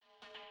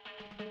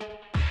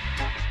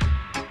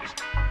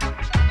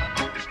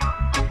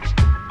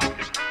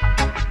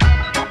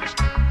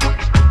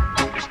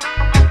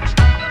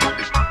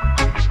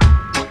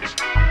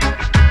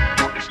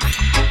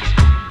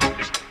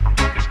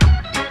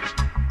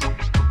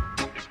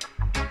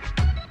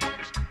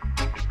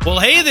Well,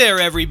 hey there,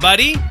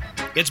 everybody.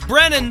 It's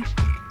Brennan,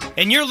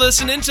 and you're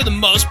listening to the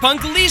Most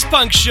Punk Least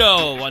Punk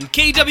Show on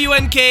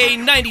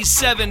KWNK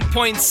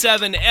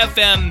 97.7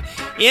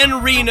 FM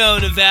in Reno,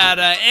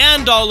 Nevada,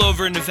 and all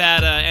over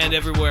Nevada and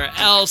everywhere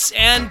else.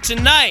 And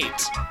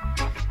tonight,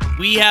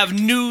 we have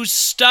new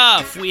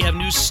stuff. We have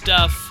new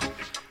stuff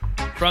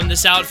from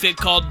this outfit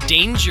called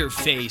Danger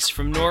Face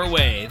from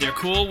Norway. They're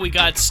cool. We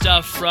got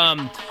stuff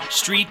from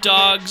Street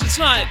Dogs. It's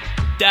not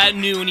that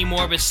new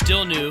anymore, but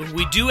still new.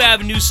 We do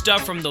have new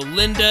stuff from the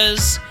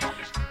Lindas.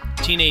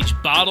 Teenage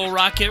Bottle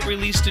Rocket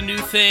released a new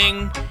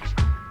thing.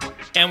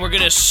 And we're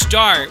gonna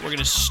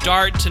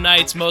start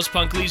tonight's Most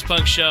Punk Least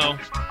Punk show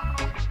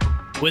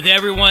with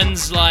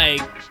everyone's,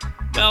 like,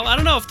 well, I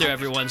don't know if they're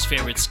everyone's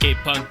favorite skate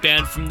punk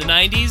band from the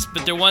 90s,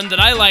 but they're one that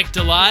I liked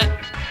a lot.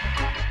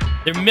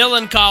 They're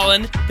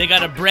Millencolin. They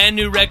got a brand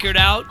new record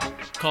out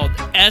called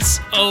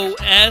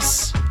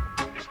SOS.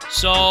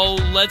 So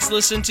let's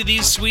listen to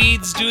these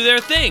Swedes do their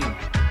thing.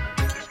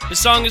 The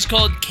song is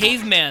called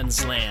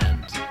Caveman's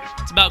Land.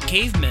 It's about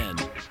cavemen.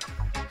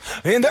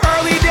 In the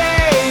early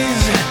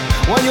days,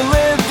 when you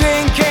lived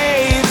in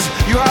caves,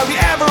 you hardly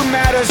ever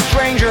met a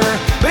stranger.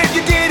 But if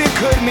you did, it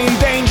could mean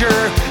danger.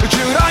 You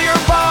chewed on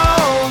your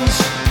bones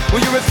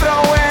when you were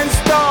throwing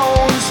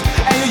stones,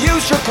 and you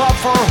used your club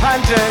for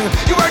hunting.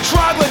 You were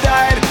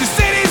troglodyte. The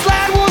city's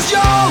land was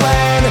your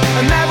land,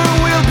 and never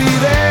will be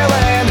their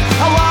land.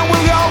 How long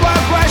will your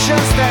aggression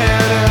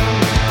stand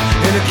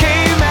in a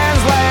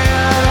caveman's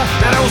land?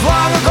 That was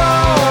long ago,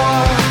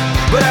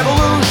 but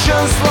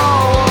evolution's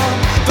slow.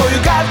 Though you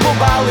got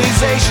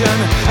globalization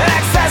and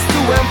access to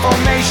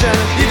information,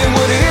 even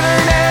with the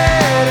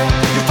internet,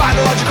 you find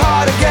the logic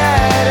hard to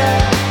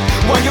get.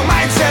 When your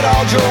mindset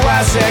all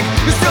Jurassic,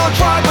 you're still a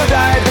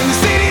troglodyte, and the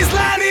city's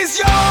land is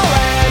your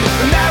land,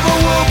 and never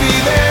will be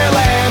their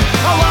land.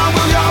 How long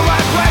will your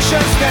aggression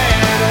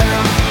stand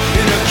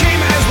in a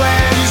caveman's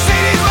land? Your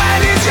city's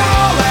land is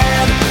your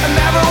land, and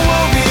never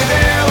will be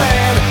their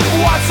land.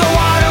 What's so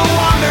hard to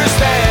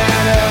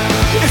understand?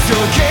 It's still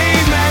a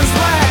caveman's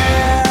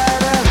land.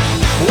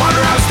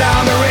 Wanderhouse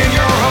down there in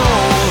your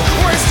hole,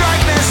 where it's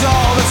darkness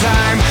all the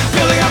time,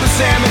 building up the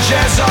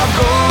sandwiches of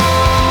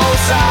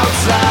ghosts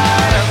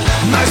outside.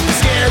 Must be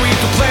scary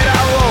to play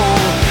that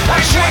role,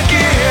 like shrinking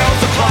hills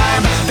to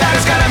climb. That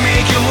is gonna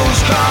make you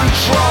lose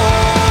control.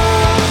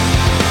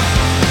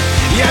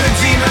 Yeah, the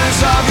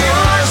demons of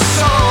your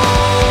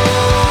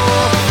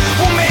soul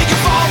will make you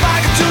fall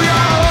back into your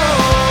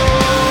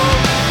hole.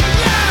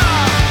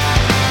 Yeah.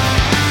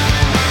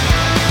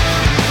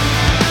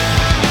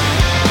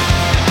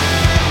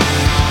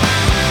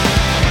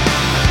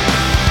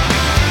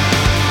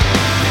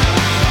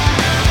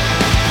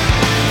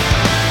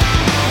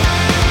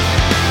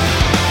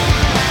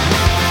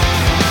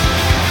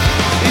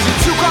 Is it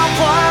too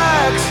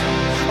complex?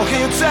 Or can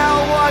you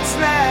tell what's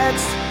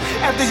next?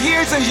 After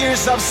years and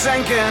years of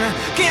sinking,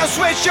 can you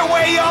switch your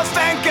way of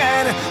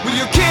thinking? Will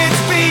your kids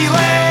be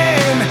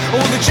lame? Or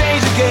will they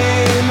change the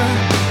game?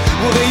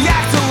 Will they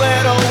act a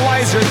little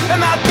wiser and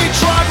not be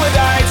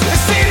troglodytes? The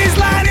city's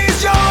land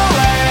is your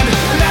land,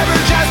 never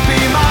just be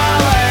my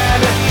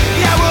land.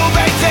 Yeah, will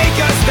they take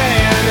a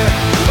stand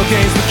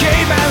against the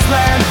caveman's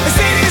land? The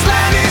city's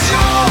land is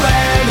your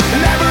land,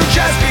 never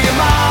just be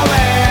my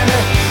land.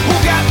 Who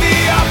got the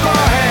upper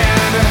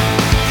hand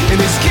in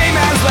this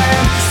caveman's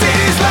land?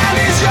 City's land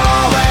is your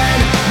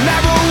land,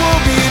 never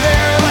will be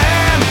their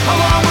land. How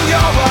long will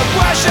your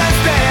aggression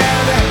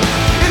stand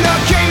in the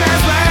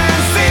caveman's land?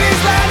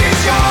 City's land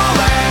is your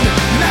land,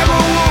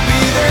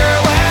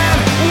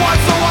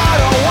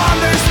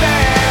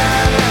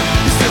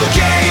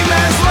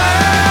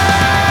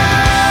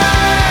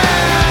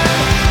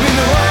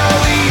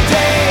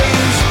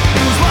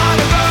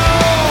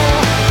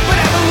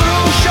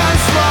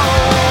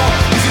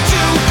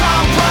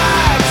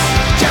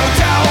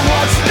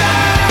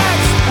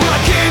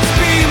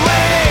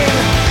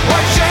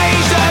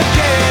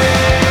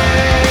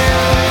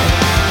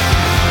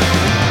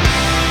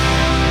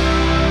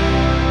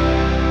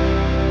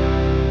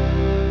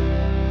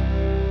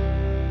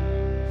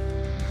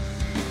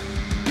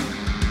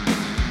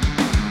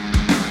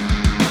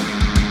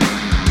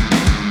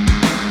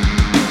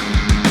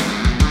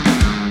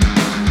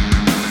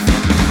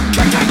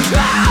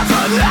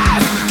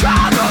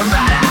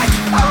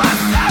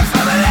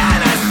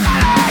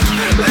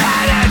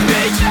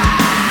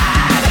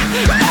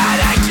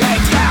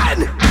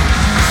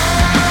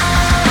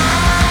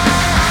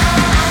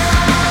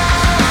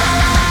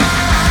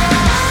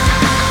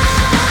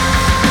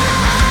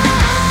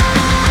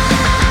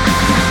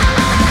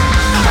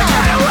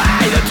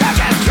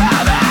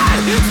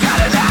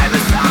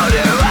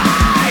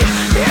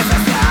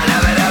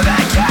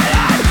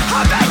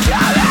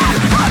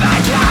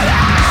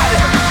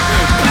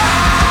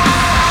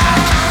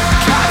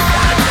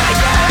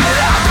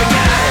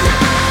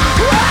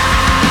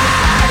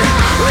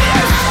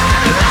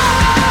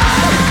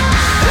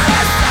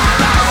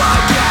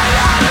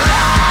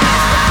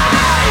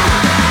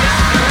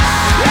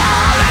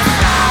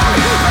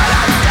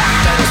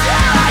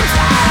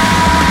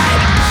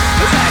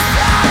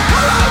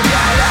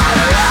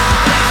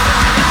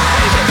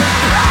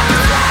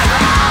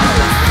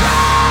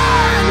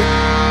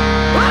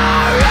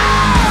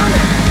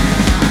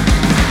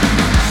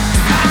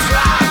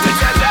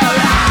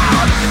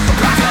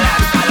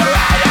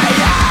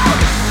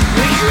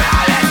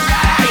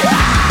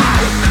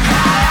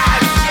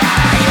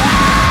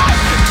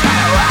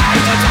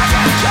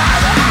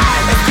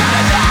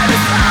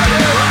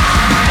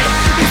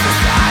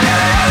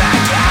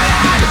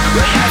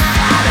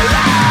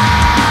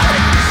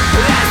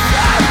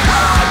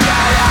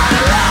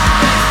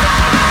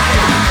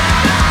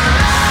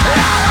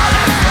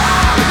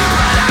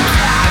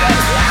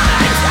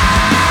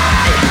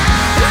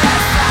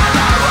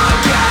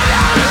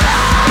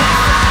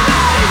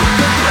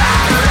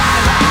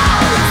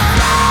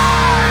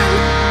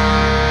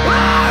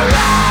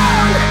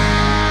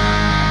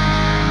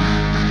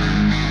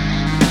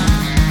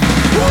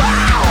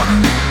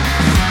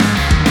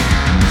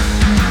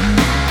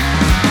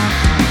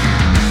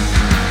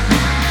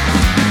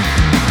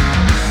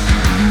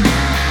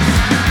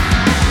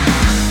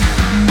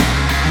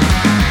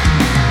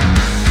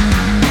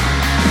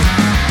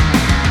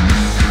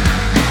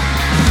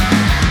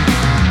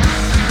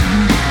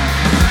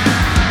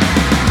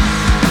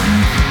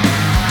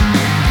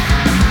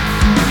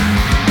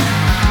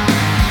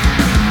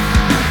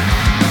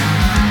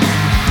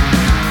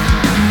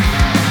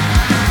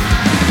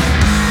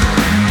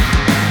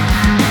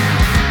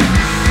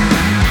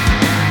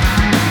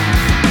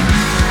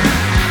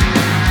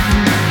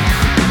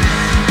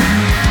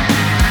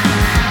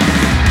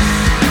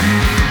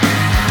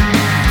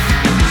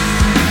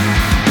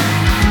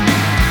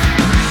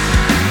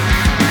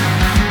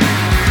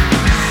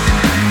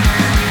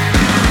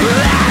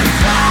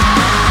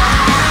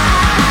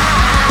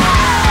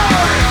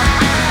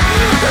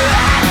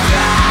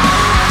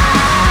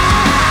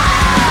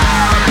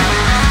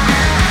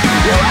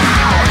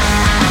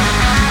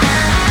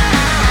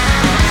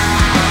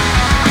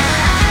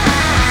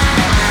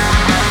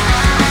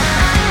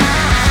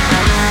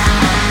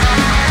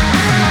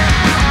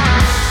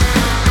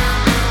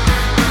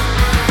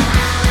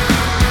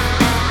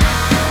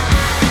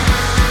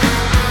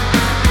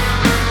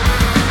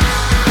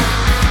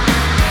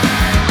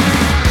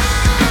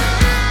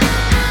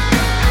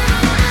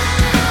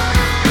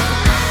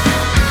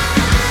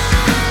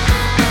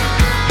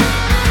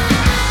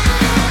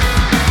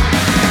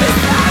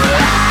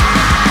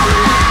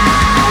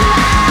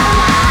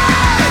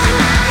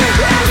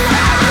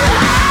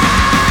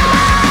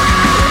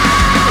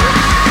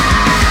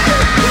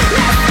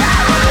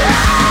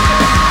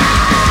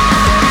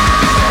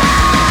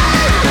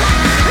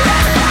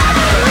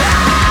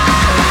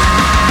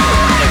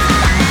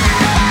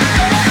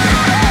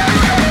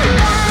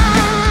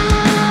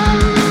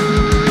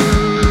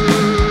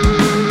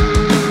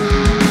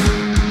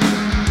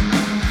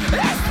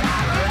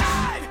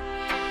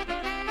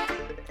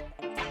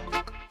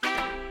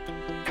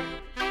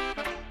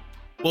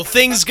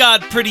 things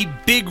got pretty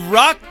big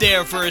rock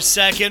there for a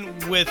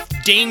second with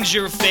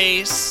Danger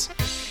Face.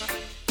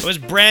 It was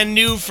brand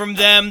new from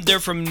them. They're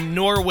from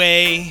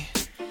Norway.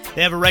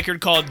 They have a record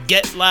called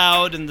Get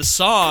Loud, and the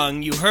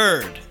song you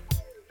heard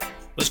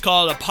was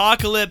called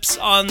Apocalypse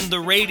on the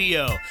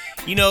Radio.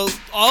 You know,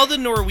 all the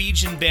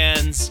Norwegian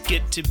bands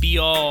get to be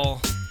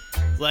all,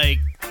 like,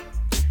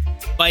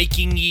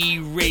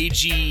 Viking-y,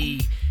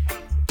 ragey,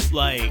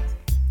 like,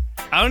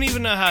 I don't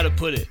even know how to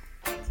put it.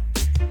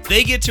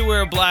 They get to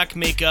wear black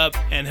makeup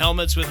and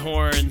helmets with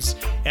horns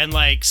and,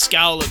 like,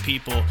 scowl at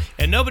people.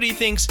 And nobody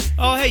thinks,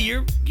 oh, hey,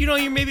 you're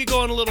maybe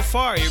going a little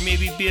far. You're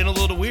maybe being a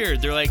little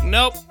weird. They're like,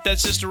 nope,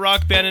 that's just a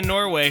rock band in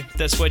Norway.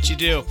 That's what you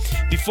do.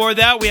 Before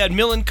that, we had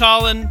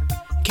Millencolin,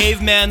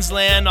 Caveman's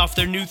Land, off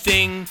their new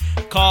thing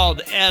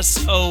called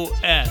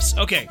SOS.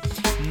 Okay,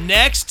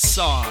 next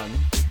song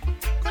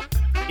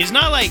is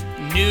not, like,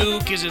 new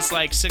because it's,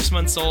 like, 6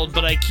 months old,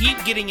 but I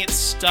keep getting it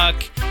stuck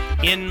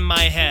in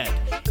my head.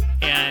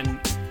 And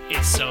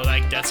it's so,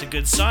 like, that's a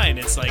good sign.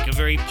 It's like a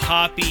very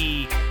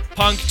poppy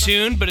punk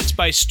tune, but it's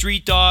by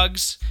Street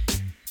Dogs.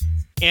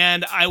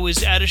 And I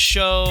was at a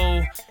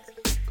show,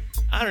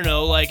 I don't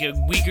know, like a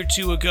week or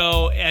two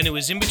ago, and it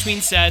was in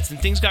between sets,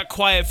 and things got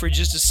quiet for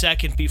just a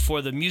second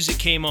before the music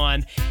came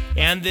on.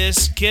 And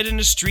this kid in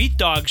a Street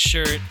Dogs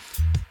shirt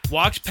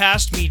walked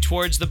past me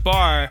towards the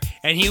bar,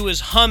 and he was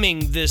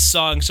humming this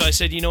song. So I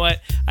said, you know what?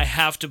 I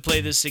have to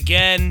play this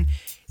again.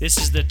 This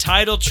is the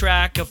title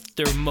track of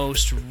their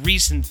most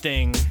recent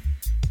thing,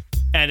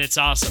 and it's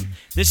awesome.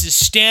 This is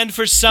Stand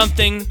for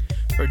Something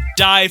or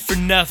Die for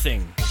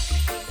Nothing.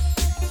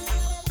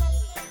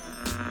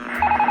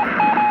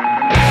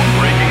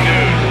 Breaking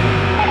news.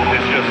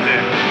 This just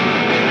in.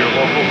 Your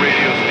local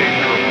radio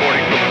station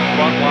reporting from the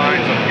front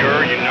lines of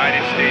your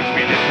United States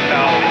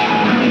municipality.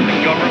 The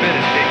government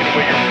has taken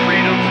away your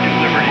freedoms and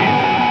liberties.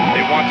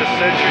 They want to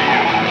censor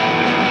you.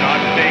 This is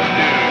not fake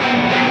news.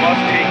 You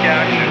must take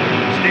action.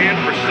 Stand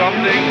for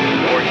something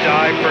or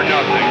die for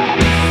nothing.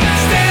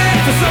 Stand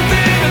for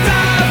something or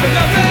die for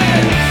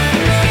nothing.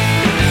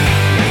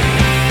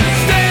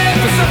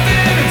 Stand for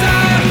something or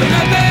die for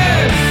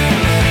nothing.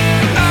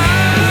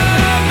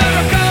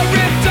 America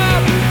ripped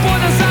up,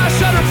 borders are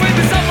shut up,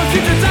 faith is up, our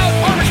future's out.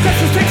 Orange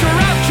crystals takes her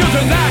out,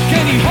 children lack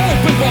any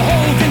hope and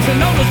beholding to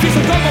know those peace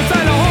of global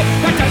sign of hope.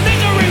 Back to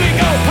nature really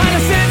go.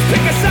 Innocence,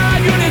 pick a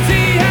side,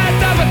 unity, head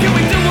down, but can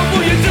we do what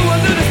will you do? A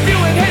little spew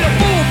and hate a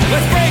fool.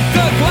 Let's break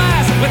the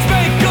glass, let's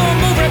make a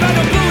move. Right by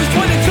the blues,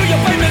 pointing to you,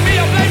 blaming me,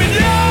 I'm blaming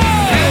you.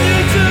 And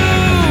you too.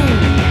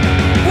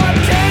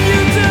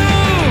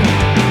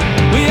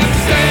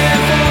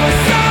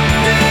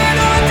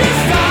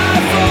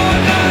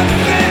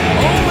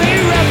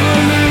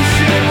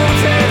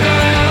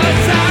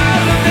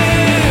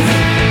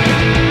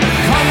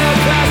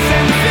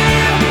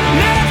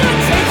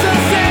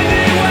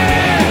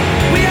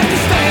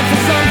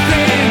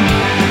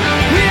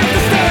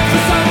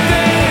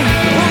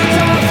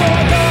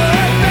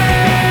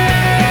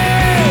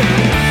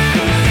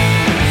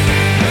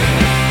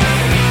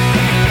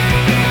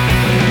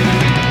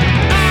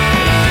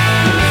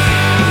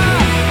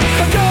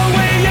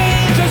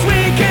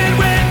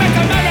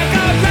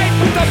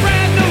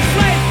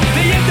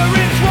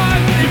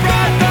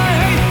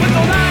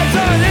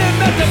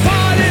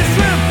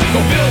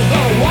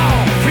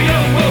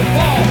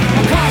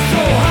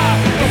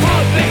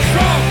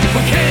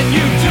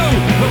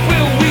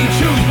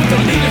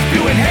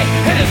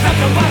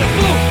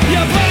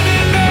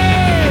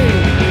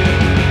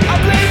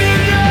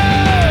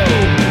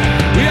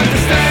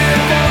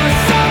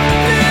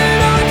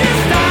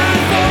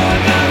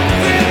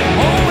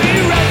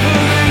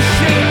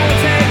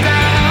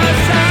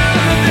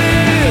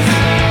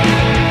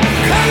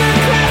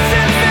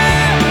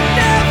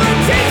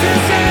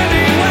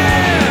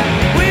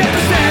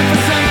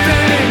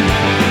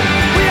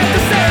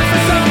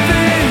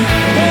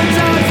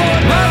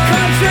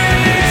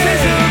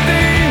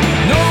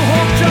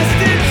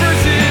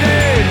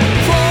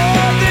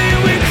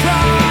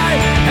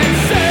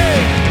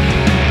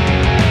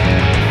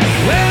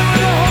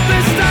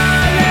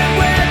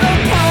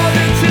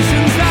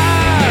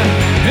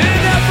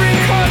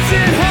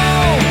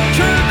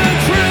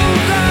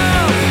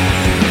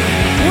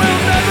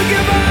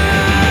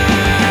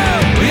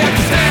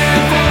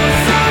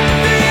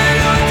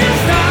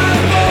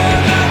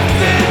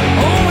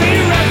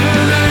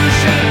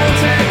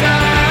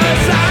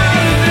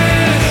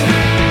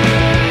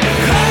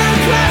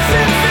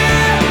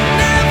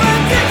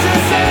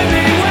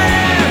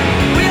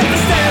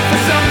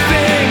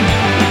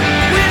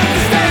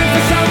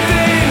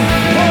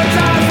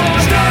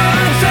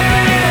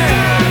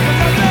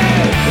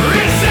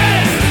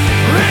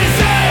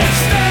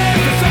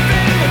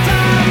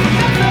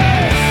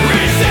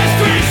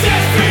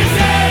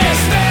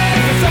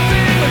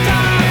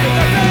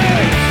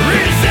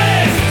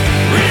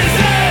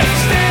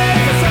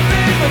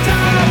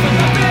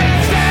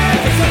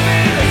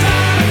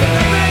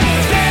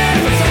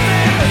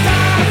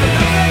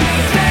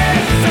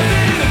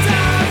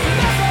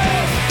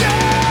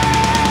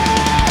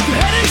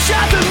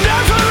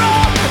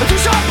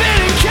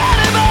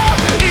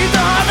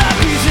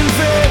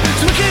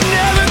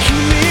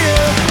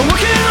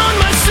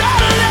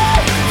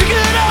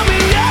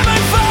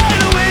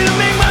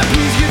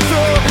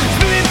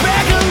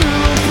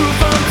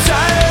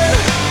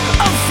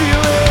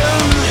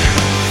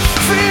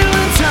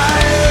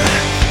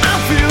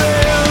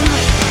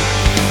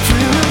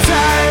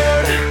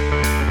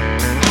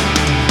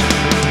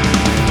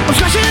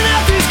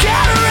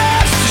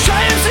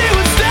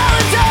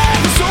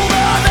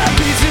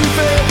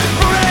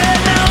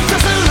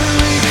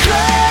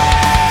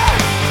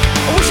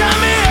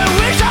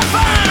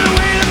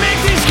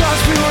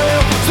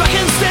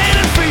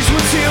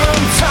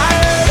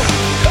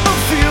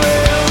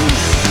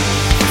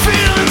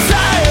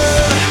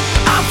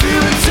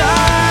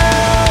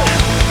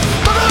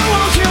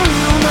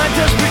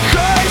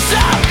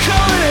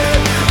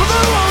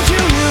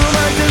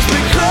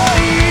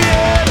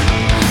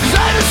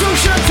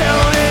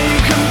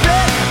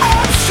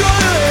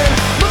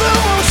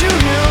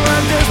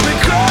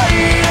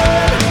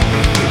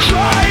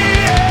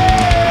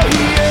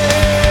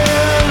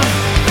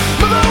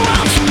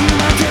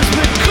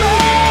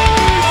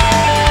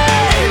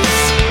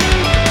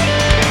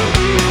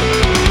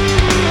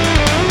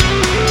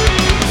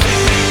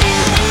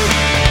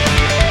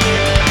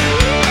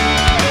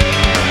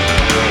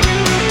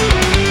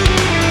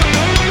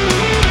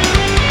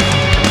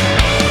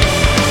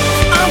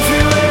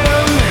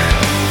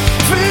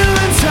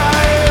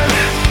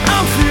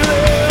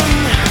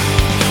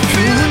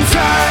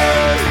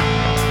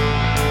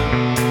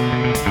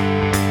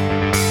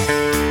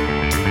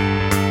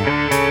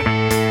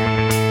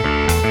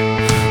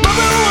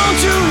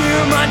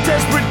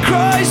 desperate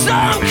cries,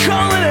 I'm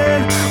calling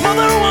in.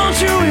 Mother,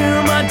 won't you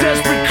hear my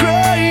desperate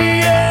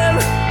crying?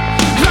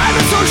 Life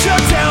is so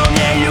shut down,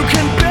 yeah, you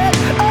can bet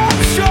I'm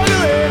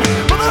struggling.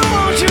 Mother,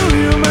 won't you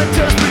hear my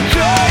desperate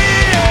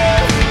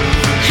crying?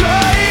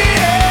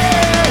 Crying.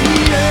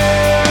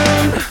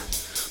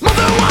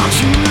 Mother, won't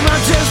you hear my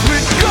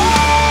desperate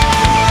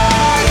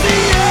cries?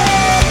 Yeah.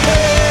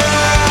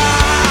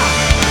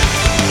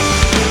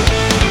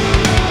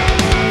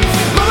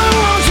 Mother,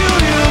 won't you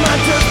hear my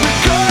desperate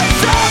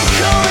cries? I'm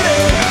calling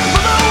in.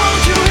 Mother,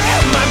 won't you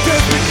hear my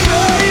desperate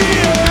crying?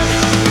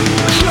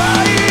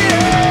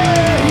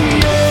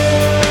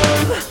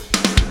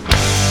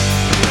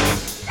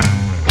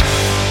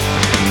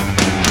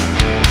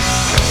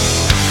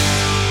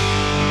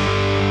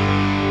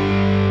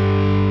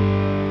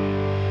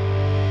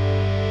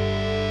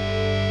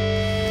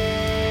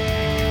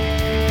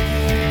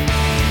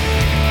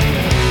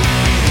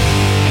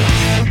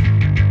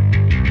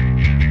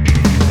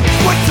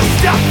 What's a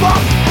step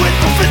up with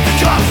the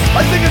fisticuffs?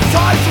 I think it's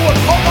time to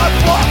call my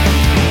bluff.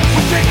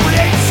 We think we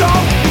ain't so,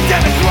 we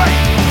denigrate.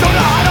 Don't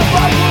know how to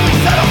love when we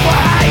set up a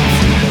hate.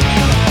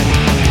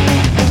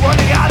 We're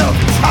running out of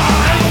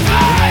time.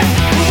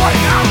 We're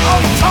running out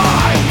of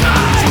time.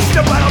 So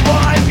step out of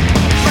line.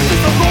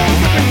 Resist the rules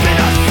that have been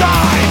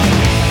assigned.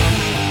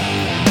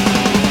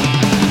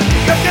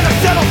 You're gonna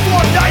settle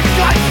for nice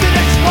guys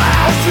finish last.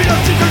 I'll treat our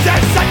teachers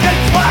as second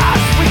class.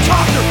 We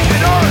conquer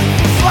and earn,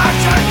 slash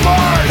and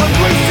burn. The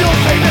blue seal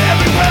payment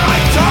everywhere I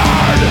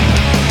turn.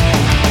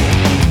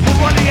 We're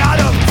running out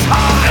of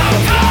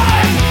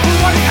time. We're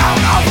running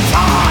out of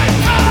time.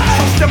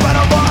 So step out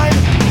of line.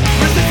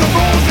 Resist the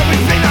rules that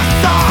we've been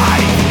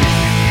assigned.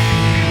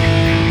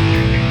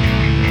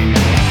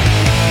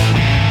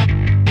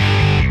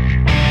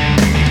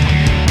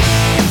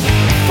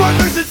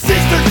 Brothers and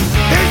sisters,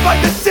 here's my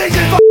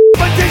decision.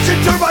 My addiction,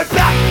 turn my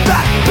back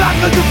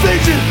on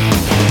division.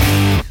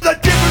 The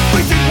difference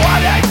between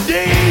what I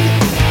need.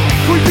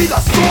 Could we be the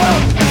soil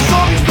as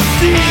strong as the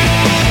seed?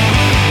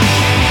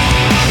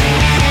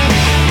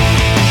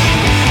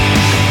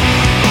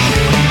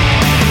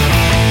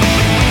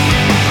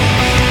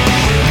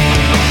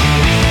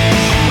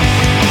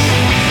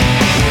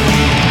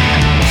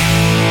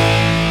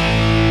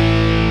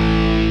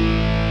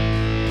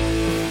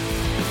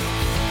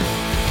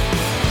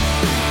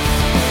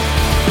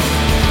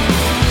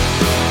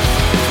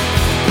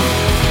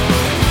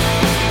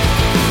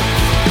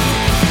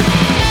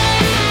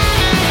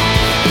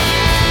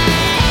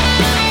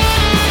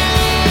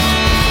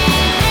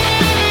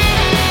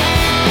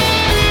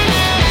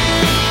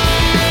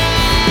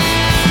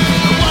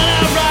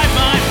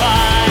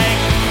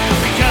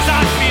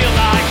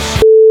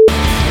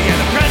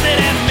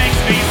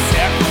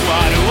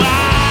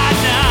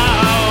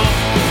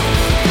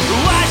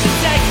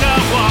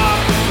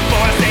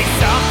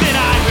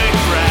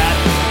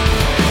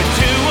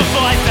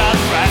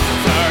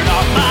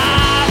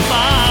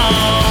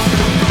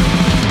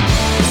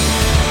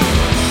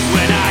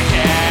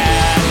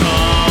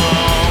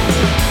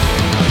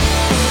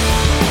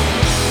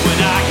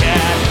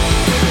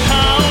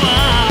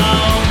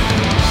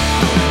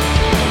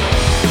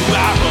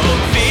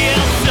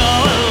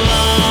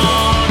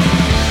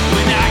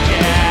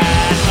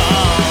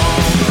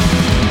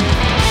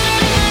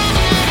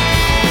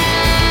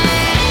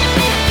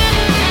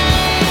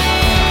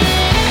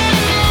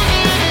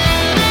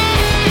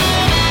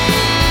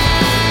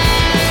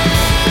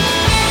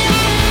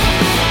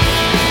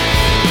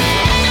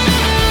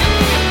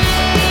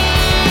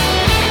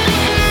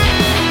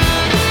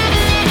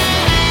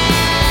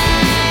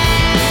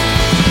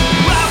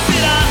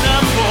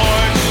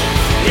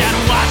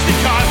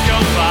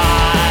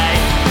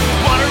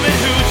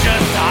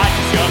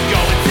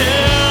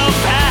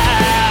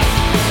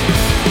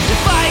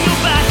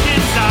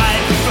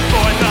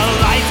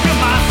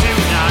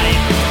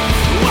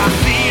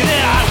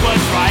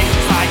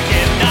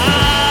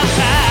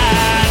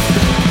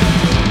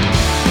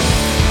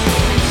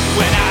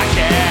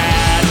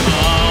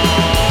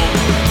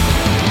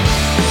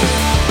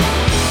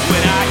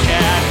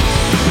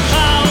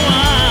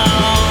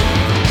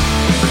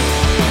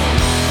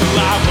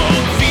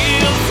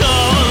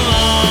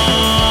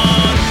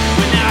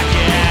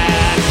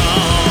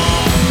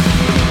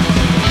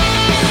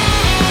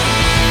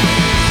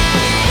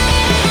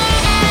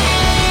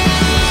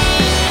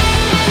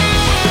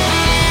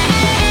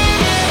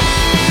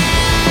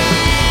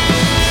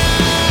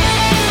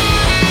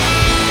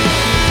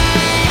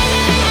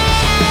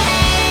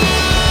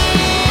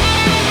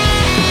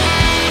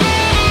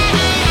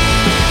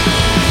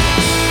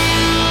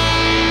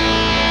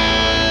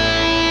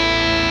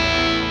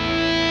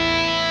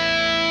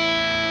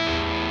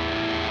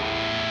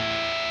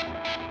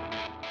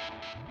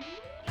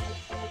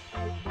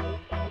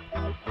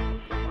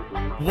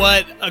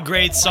 What a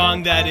great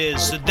song that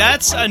is. So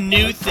that's a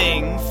new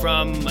thing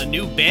from a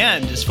new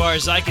band, as far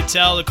as I could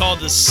tell. They're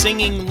called the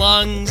Singing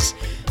Lungs.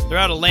 They're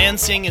out of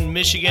Lansing in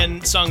Michigan.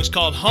 The song is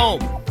called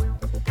Home.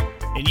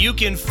 And you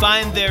can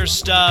find their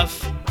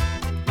stuff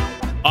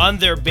on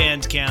their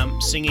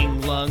Bandcamp,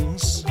 Singing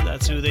Lungs.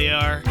 That's who they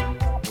are.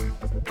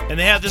 And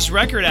they have this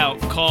record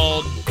out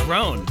called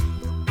Grown.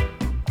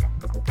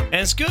 And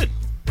it's good.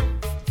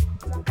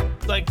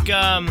 Like,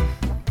 I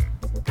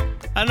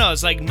don't know,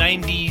 it's like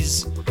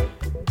 90s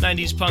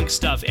punk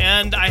stuff.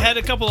 And I had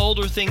a couple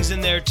older things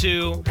in there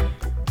too.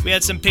 We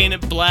had some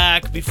Painted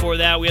Black. Before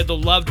that, we had The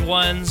Loved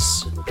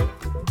Ones.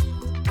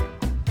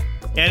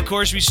 And of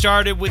course, we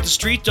started with the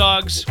Street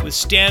Dogs with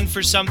Stand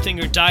for Something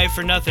or Die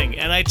for Nothing.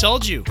 And I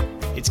told you,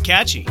 it's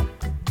catchy.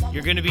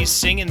 You're going to be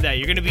singing that.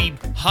 You're going to be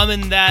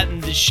humming that in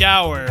the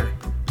shower.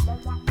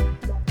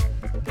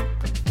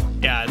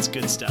 Yeah, it's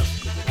good stuff.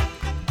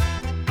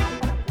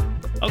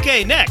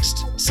 Okay,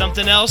 next.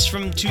 Something else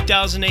from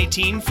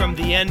 2018, from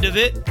the end of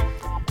it.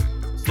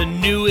 The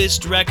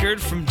newest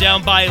record from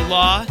Down by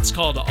Law. It's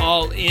called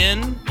All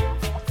In.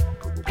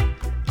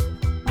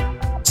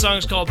 The song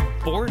is called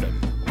Boredom.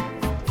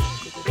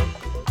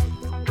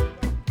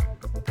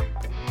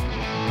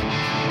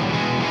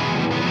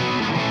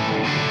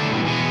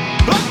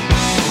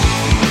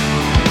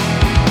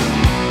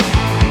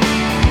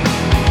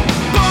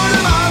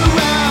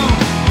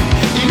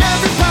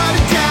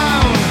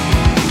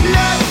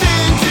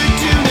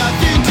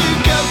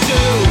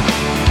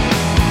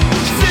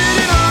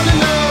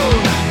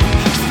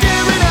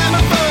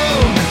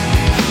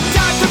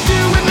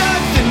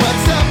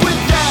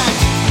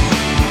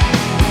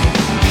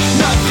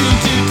 Nothing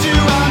to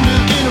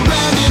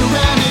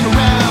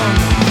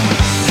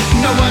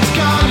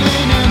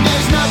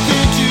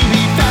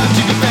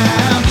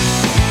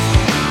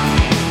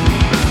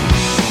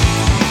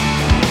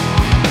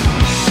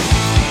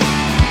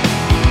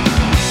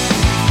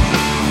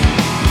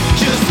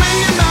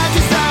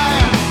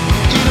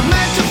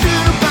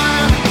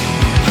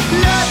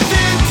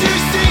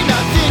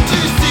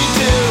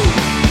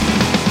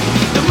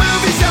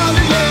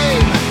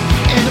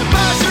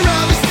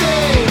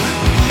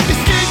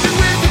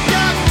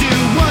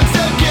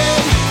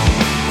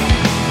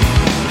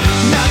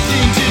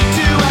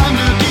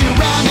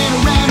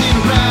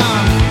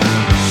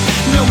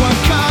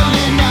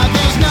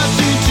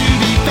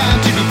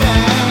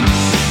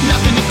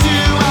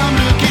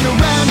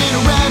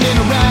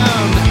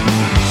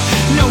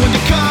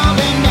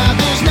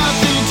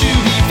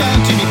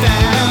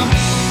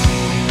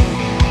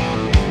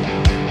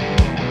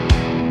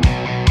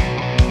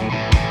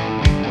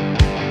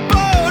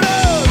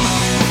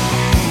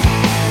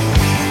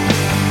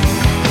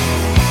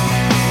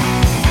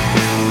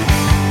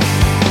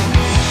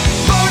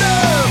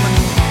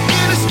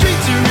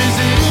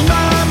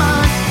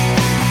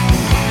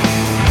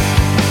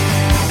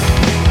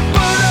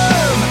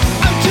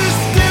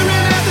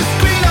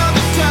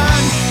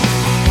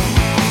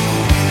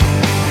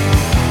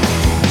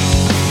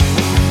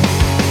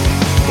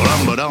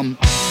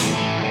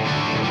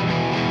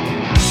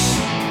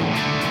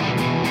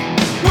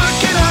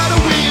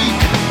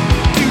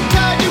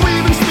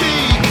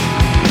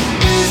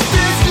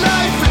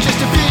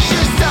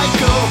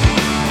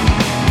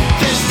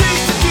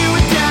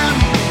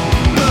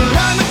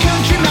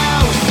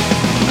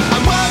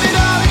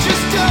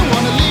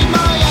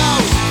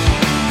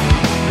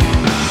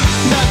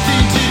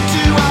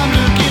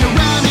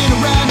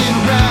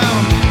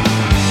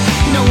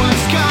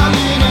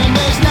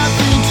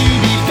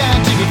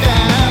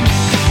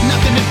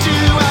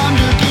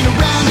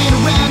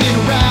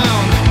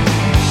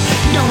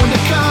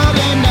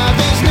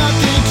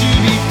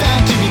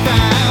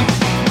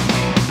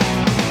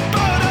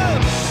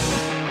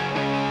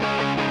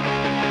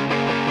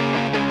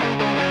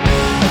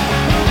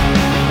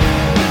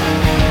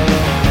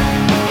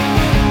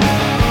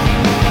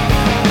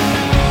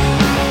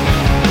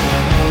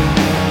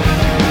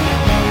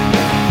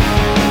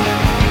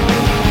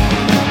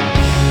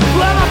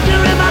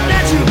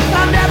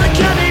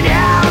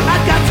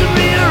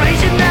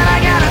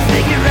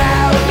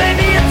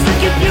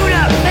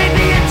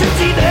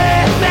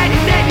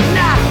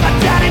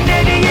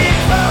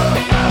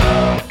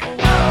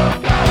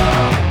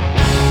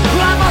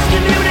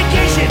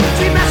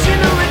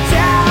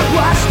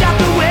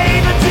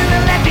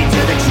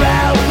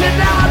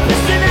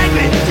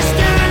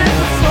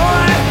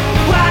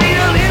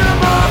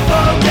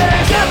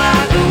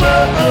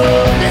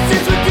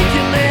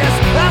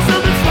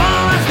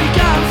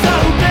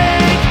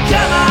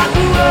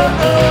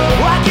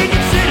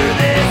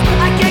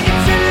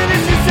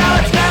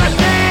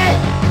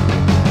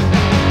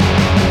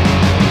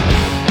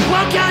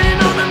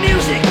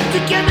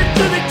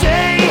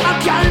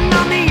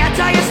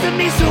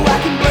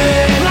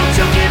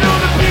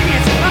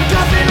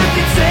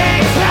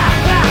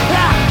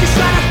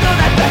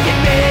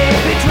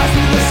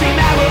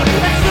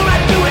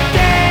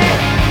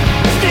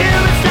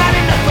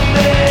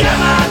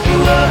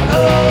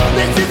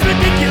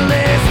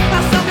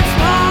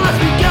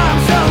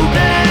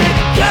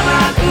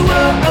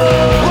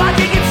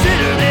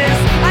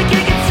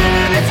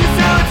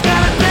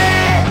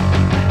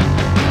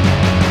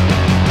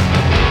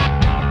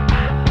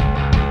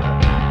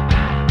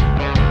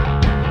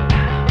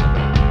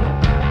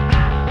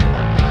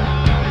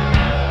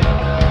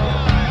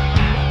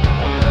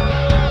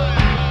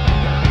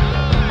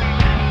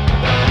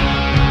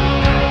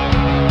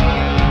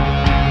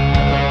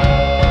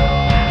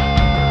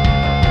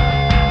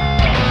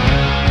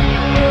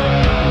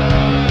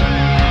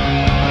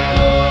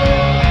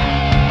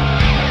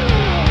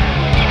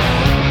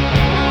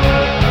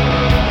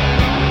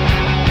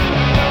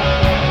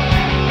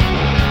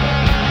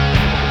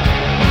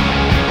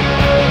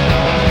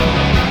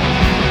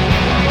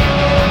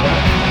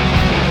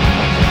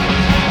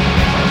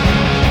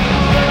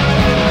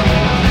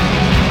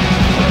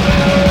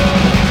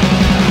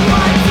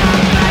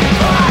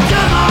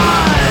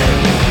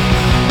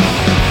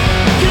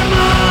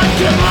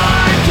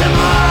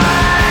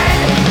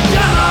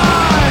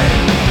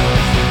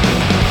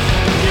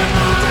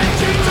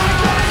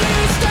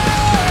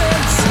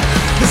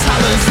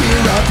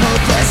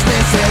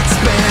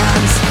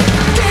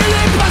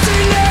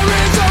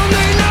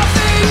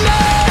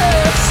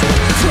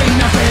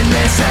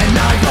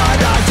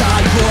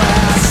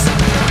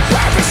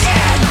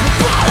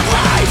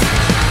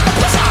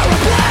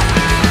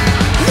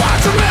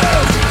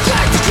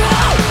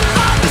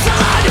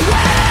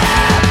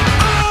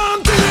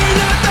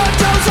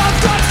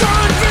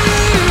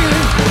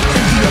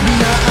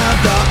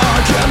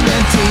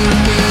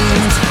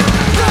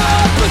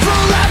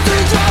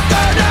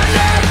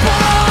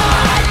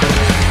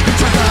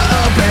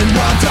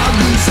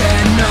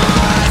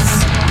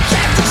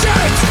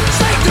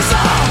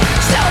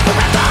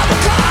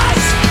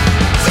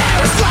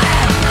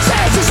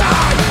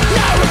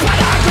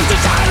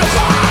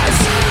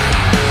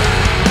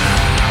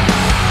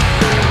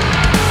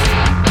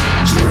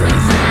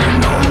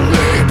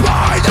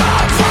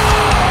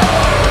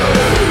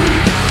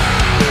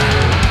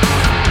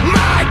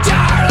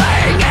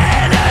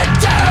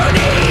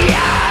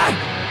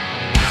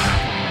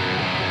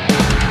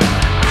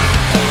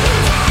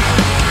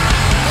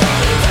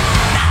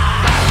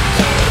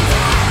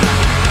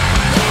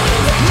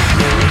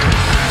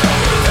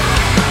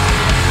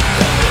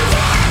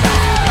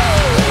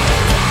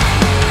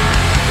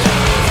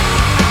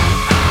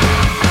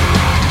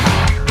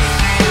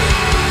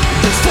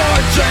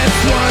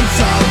once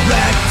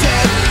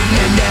erected,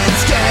 and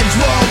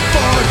scheduled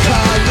for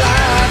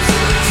collapse.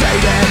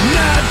 Fading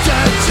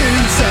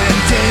attitudes and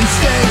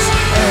instincts,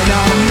 and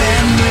all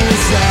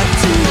memories left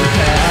to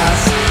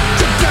pass.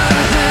 Took the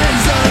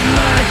hands of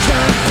my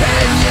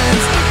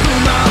companions,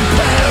 whom I'll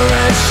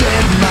perish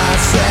in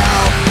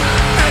myself.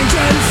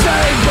 Ancient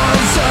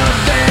fables of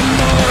the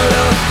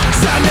immortal,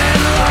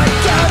 sounding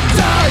like a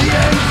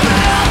dying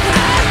bell.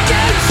 Can't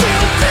you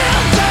feel that?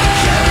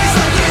 Carries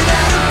like an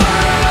atom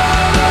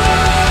bomb.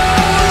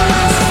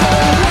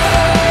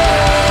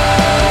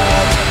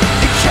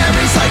 It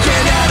carries like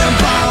an atom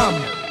bomb.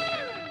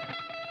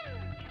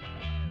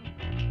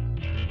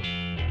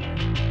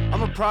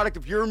 I'm a product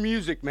of your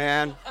music,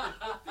 man.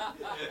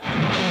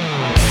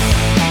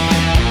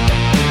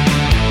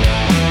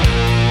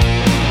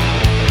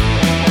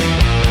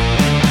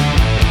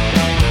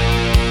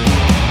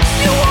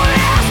 You wanna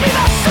ask me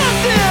about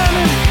something?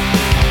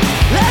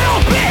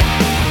 Little bit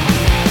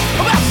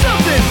about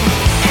something.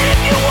 And if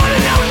you wanna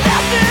know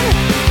nothing,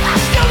 I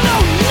still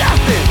know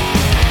nothing.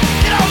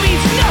 It all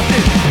means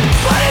nothing.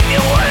 But if you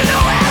wanna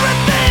know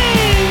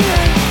everything,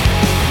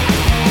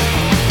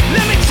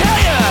 let me tell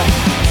you,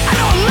 I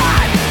know a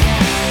lot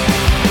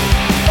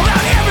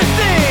about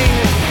everything.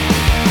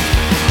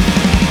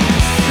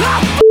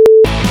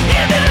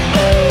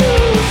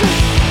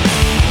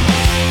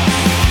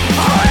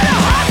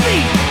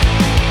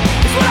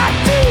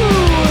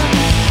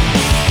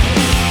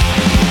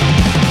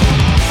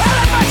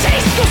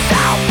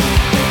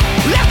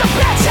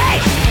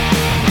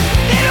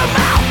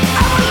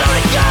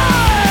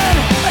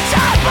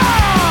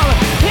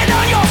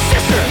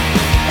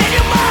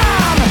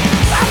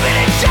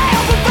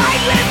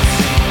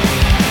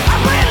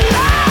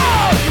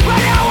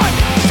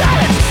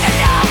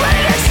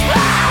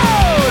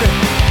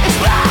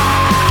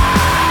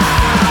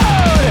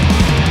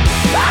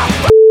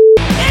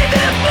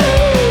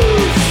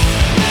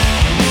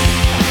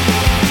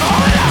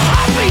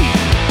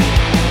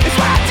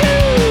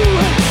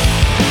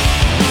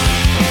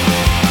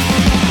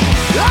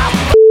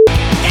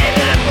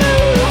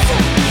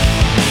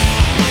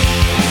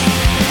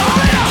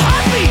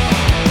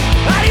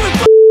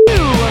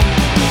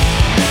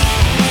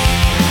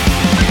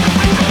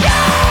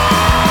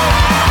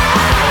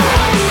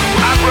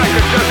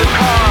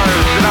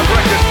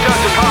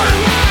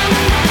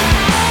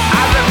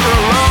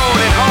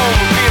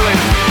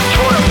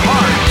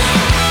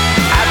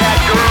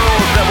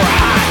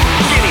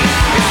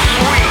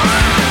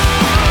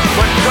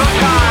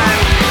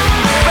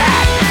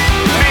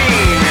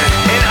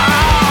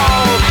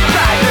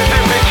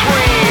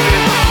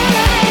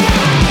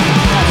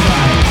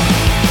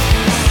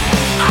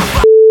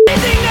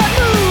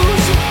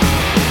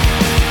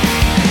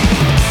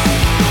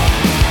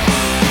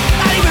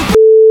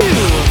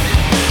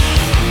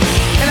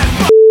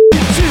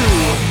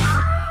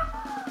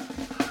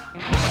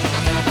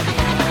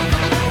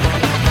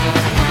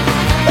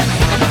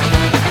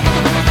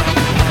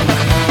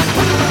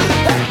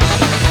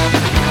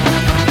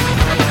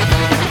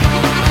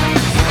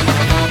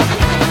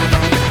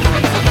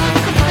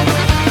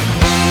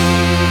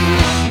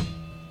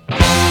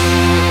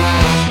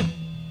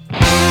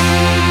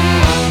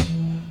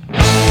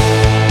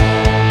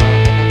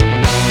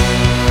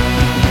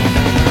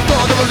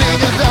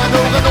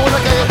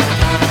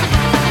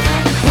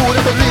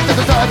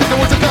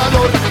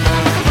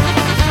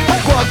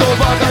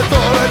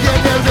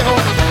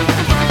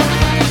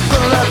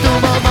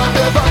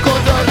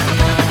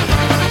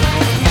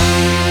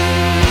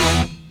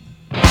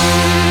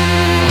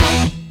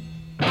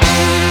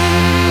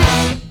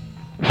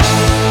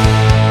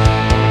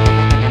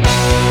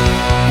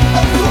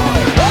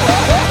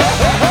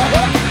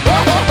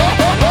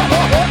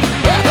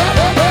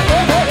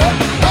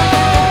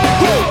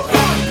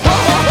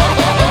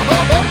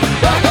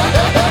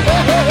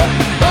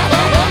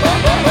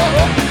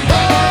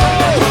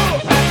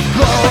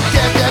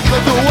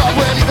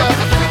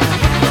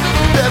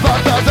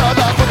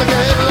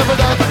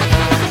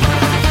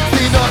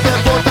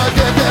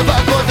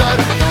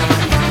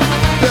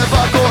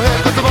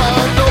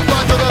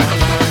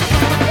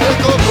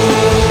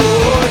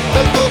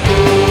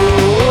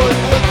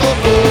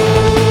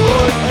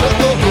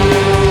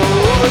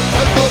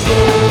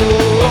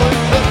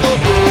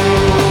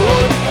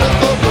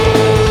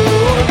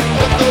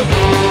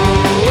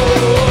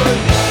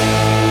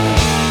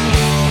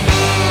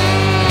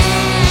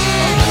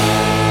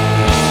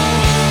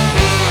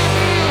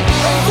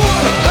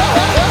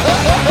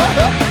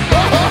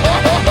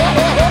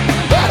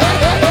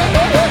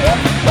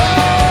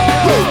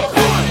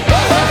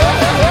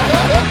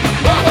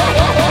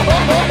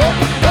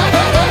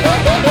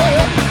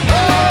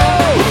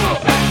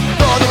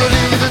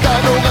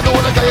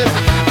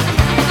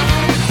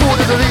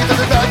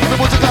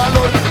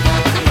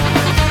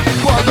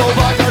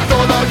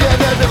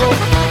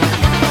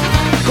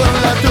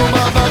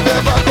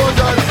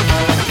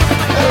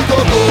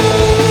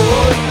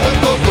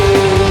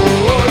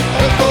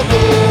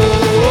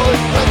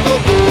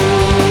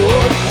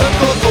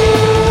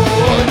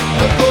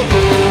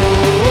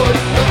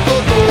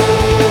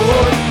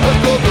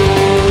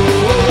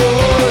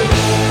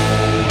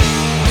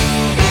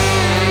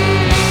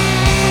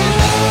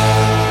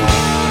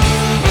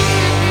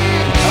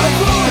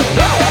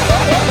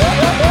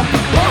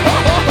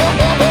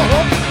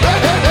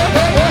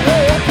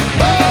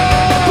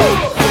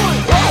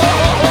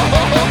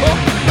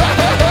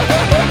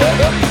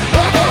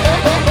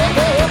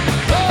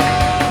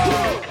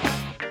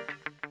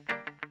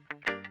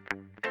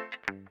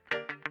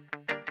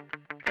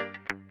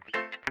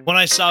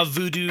 I saw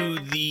Voodoo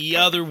the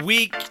other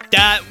week.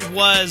 That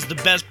was the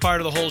best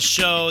part of the whole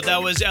show.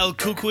 That was El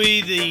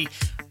Cucuy, the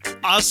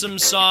awesome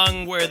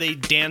song where they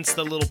dance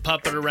the little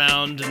puppet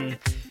around, and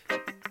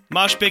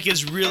Mosh Pit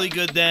is really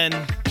good then.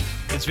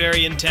 It's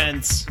very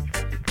intense.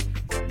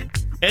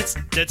 It's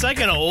like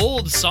an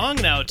old song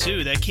now,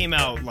 too. That came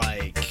out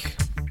like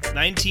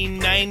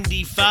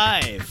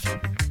 1995.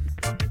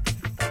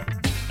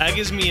 That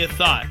gives me a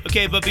thought.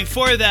 Okay, but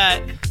before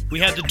that, we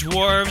had the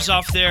Dwarves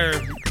off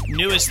their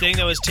newest thing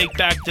that was Take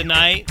Back the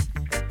Night.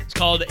 It's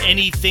called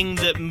Anything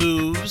That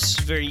Moves.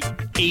 Very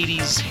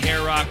 80s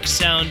hair rock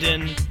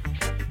sounding.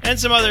 And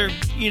some other,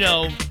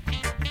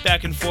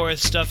 back and forth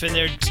stuff in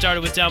there.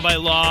 Started with Down by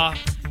Law.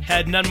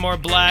 Had None More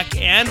Black.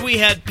 And we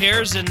had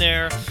Pears in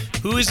there,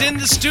 who is in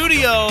the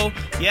studio.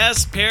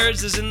 Yes,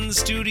 Pears is in the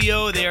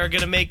studio. They are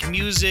going to make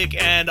music,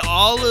 and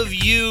all of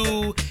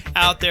you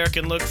out there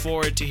can look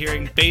forward to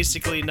hearing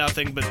basically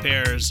nothing but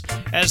Pears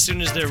as soon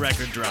as their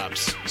record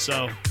drops.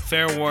 So,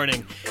 fair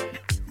warning.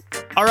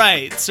 All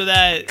right, so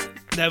that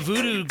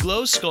Voodoo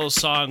Glow Skull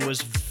song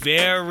was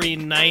very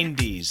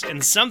 90s.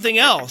 And something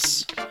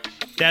else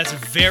that's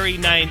very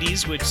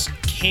 90s, which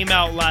came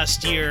out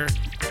last year,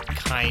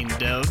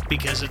 kind of,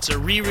 because it's a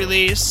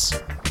re-release,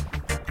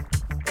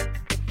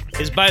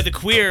 is by the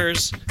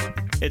Queers.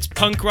 It's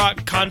Punk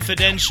Rock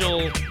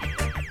Confidential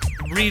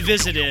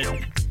Revisited.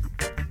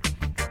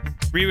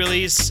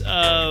 Re-release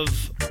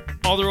of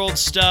all their old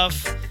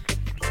stuff,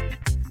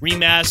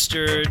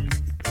 remastered,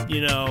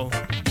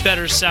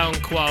 better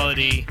sound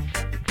quality,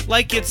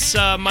 like it's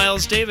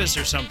Miles Davis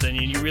or something,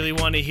 and you really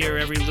want to hear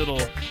every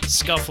little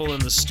scuffle in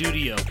the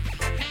studio.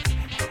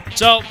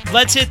 So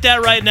let's hit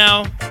that right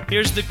now.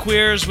 Here's the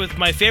Queers with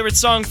my favorite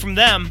song from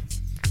them,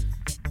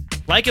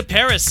 Like a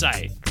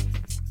Parasite.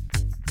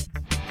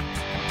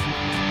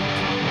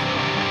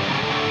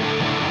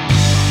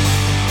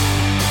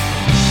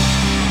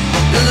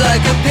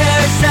 Like a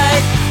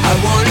parasite, I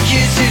wanna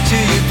kiss you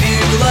till you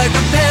puke. Like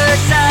a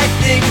parasite,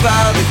 think of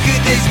all the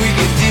good things we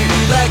could do.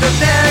 Like a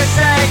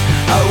parasite,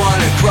 I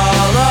wanna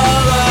crawl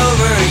all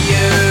over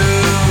you.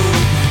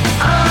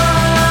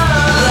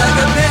 Like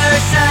a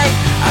parasite,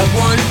 I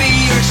wanna be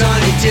your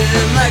Johnny Depp.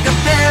 Like a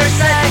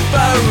parasite,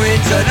 fire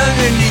inside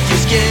underneath your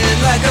skin.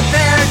 Like a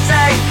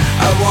parasite,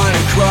 I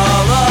wanna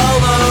crawl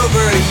all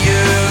over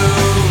you.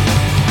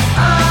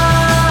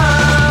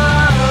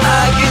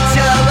 I can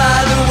tell by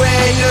the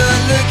way you're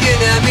looking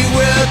at me,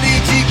 we'll be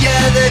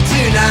together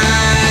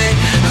tonight.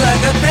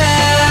 Like a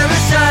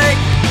parasite,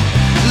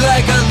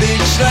 like a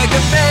leech, like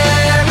a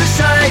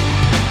parasite,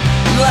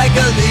 like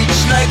a leech,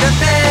 like a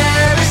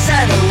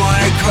parasite. I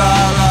wanna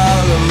crawl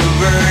all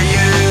over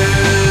you.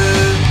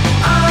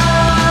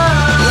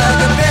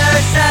 Like a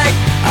parasite,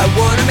 I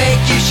wanna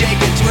make you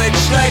shake and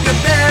twitch. Like a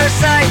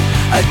parasite,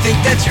 I think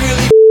that's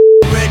really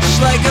rich.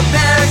 Like a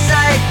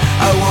parasite,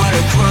 I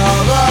wanna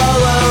crawl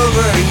all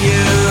over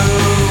you.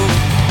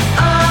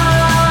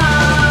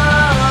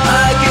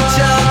 I can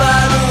tell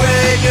by the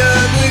way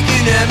you're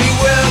looking at me,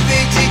 we'll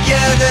be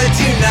together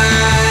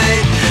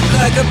tonight.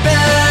 Like a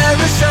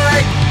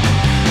parasite,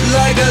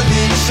 like a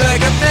leech,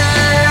 like a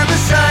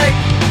parasite,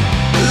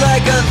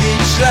 like a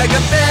leech, like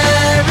a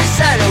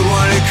parasite. I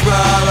wanna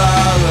crawl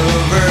all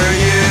over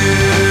you.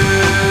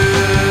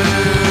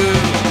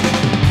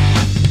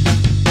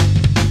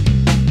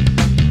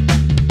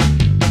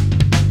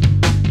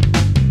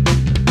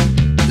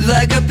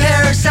 Like a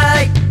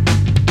parasite,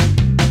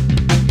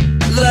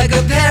 like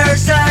a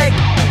parasite,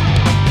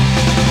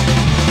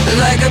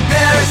 like a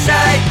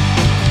parasite,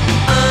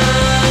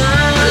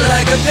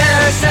 like a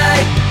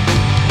parasite,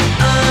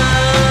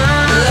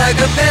 like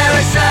a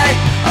parasite.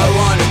 I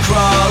wanna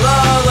crawl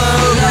all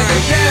over. Like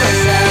a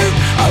parasite,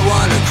 I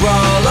wanna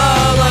crawl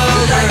all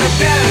over. Like a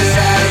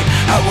parasite,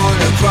 I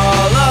wanna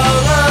crawl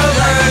all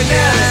over.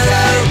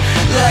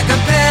 Like a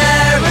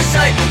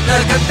parasite,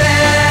 like a parasite, like a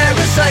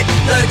parasite,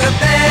 like a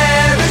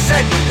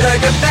parasite,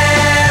 like a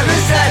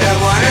parasite. I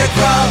wanna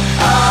crawl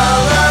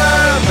all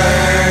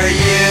over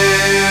you.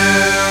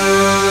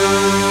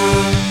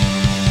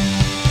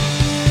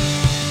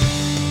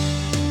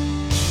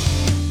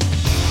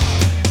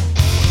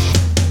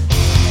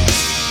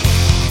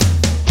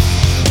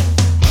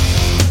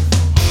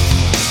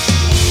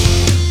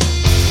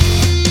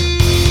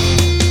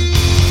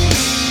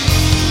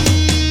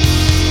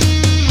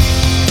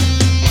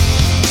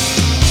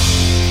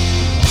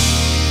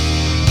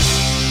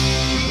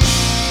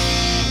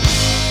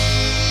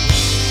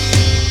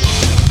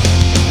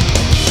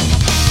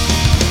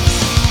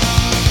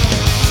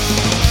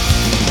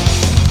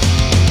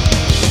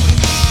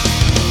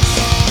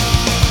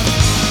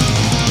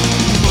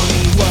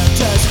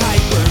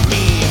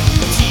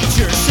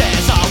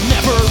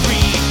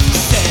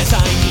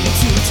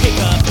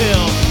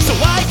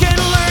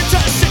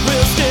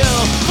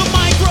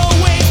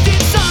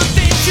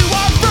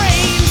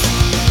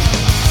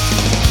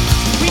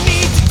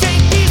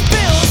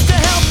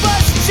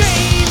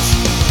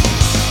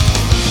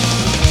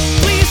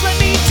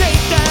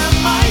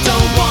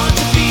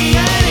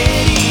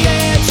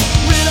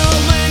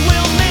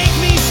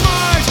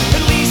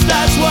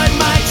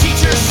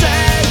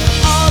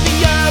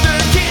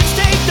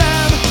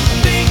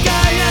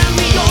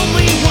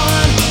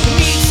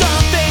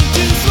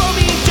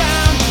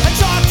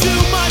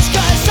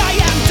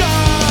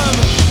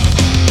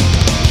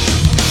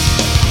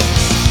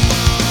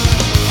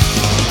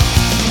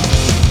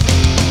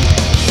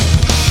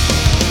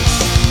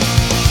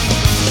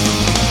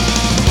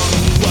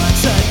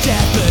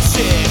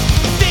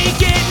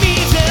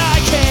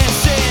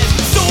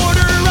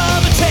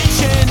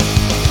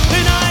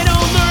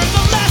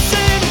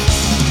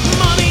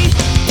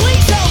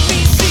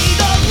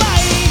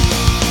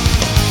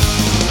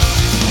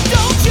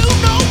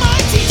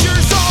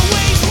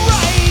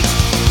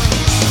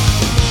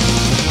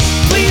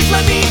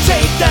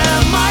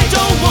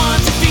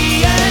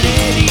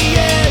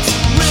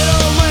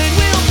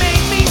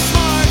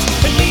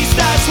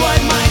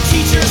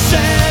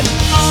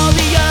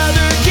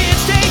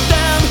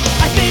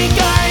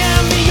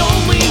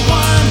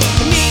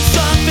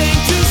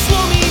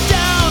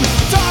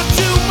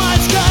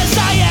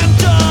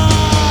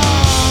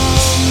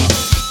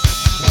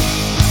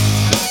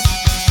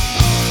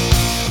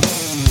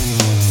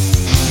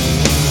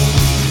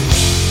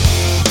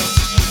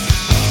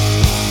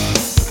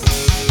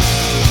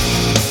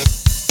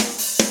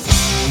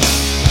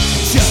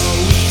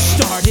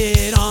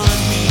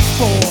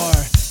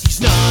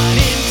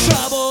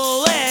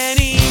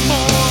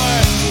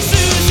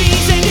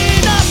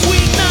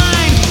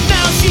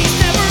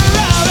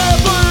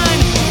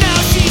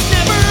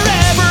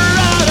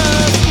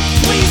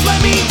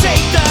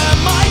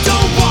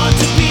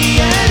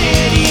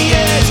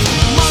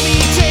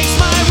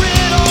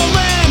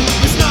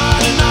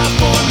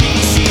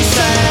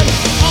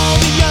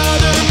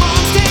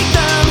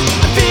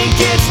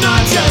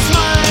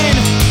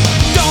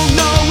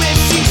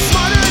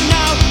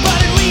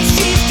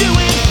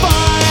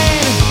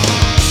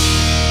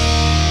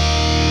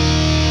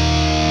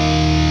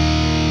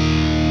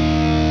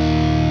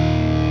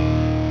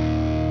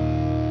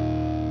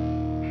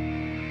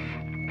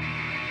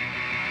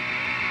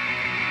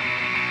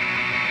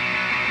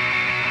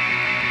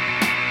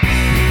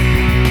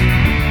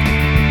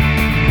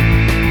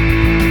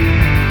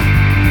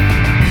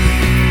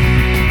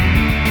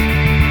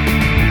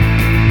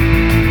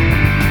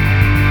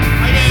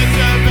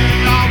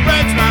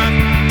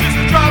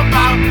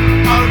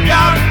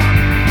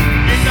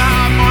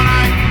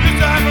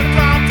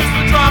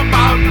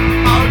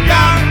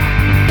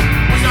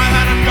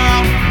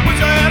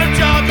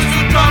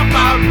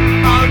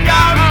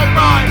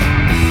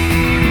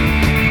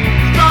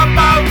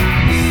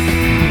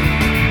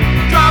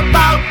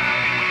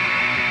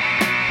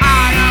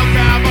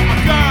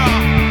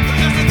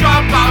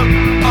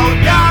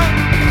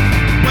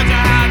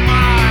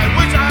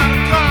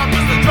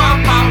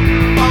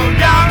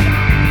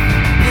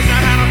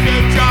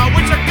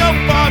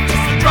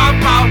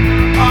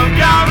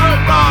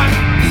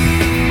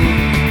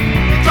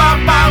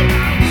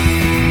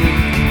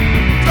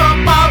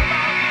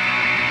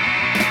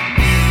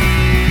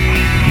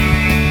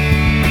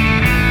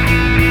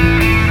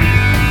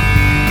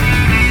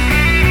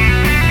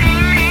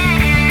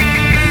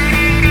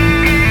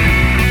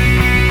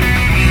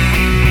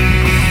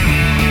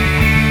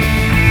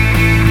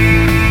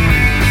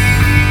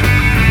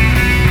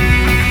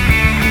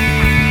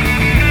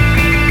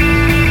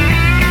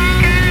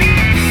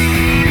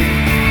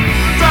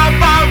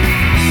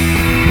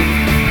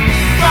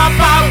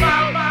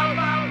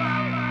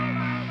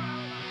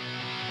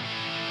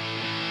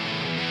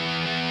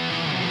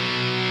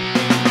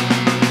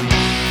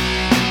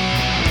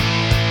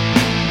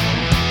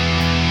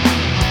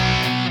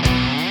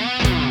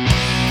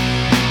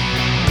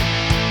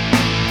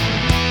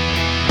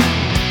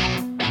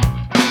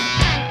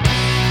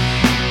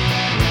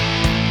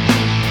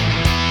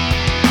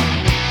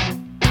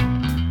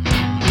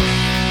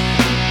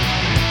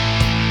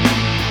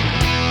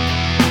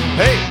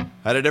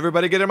 How did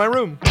everybody get in my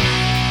room? It's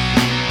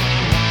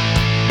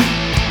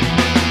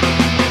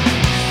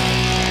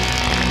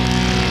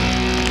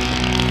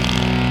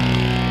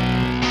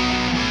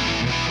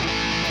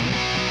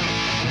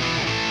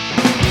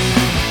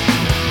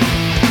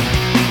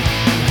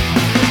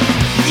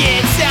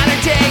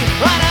Saturday,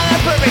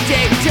 another perfect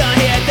day to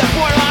hit the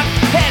boardwalk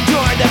and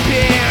toward the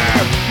pier.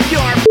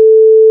 You're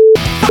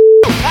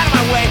out of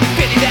my way,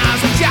 50,000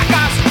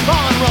 jackoffs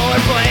on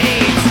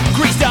rollerblades.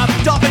 Greased up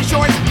dolphin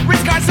shorts,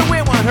 wrist guards so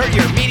it won't hurt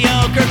your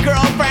mediocre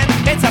girlfriend.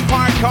 It's a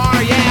parked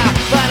car, yeah,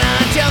 but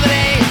until the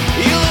day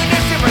you learn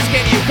your super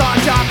skin, you call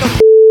chocolate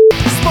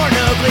sport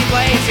Oakley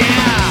blades,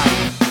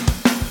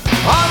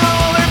 yeah. On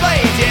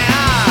rollerblades,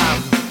 yeah.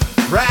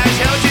 Rash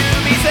how to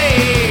be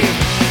safe.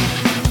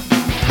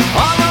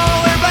 On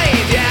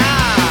rollerblades,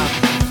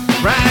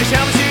 yeah. Rash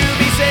helps you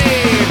be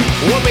safe.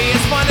 Whoopee,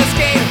 it's fun to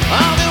skate.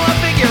 I'll do a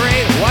figure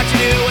eight. Watch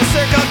you do a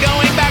circle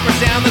going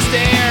backwards down the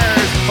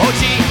stairs. Oh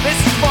gee, this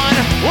is fun.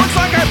 Looks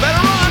like I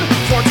better run.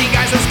 14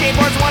 guys on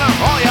skateboards wanna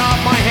haul you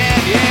off my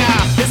head,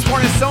 yeah. This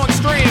sport is so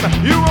extreme.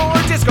 You roller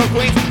disco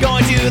queens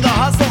going to the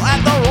hustle at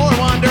the Roller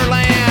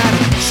Wonderland.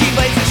 She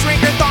blades and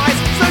shrink her thighs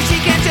so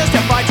she can't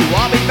justify to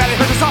all be fat at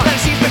her to song. Then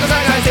she pickles her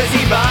eyes to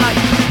see by.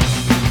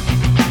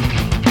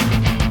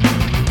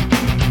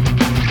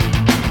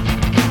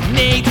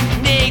 Nate,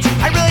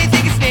 I really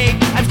think it's Nate.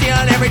 I'm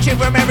stealing every chick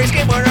from every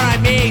skateboarder I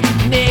meet.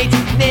 Nate,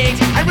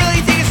 I really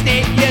think it's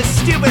Nate. You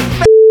stupid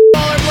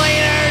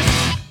rollerbladers.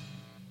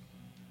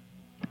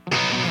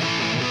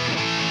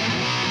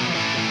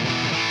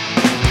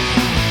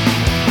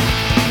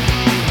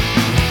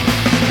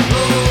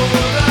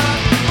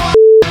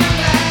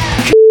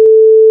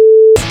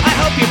 I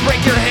hope you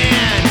break your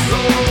hand.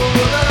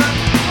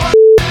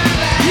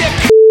 You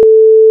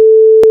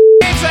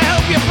I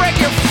hope you break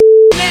your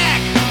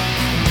neck.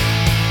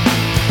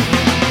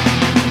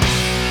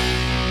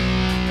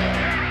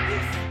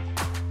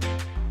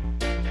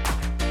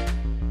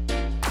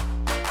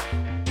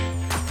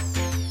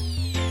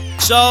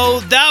 So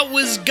that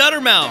was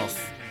Guttermouth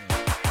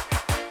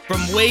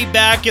from way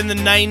back in the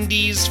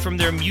 90s from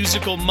their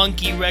musical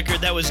Monkey record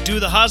that was Do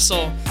the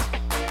Hustle.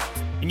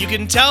 And you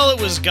can tell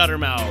it was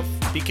Guttermouth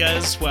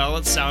because, well,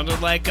 it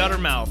sounded like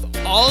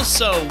Guttermouth.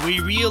 Also, we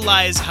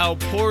realize how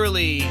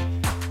poorly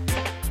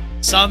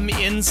some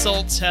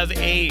insults have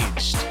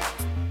aged.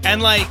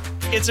 And, like,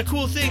 it's a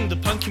cool thing. The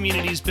punk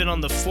community's been on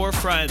the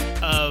forefront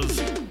of,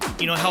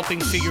 helping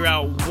figure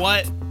out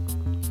what,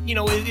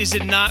 is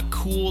it not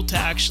cool to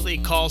actually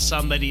call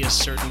somebody a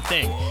certain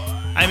thing?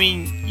 I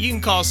mean, you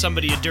can call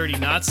somebody a dirty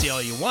Nazi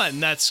all you want,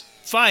 and that's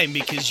fine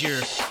because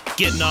you're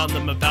getting on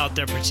them about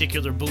their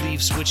particular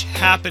beliefs, which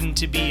happen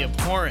to be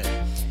abhorrent.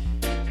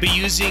 But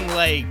using,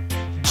 like,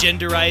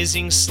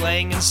 genderizing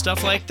slang and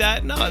stuff like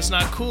that, no, it's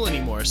not cool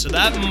anymore. So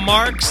that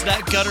marks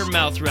that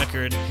Guttermouth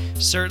record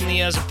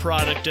certainly as a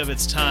product of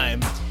its time,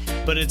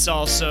 but it's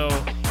also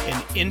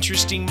an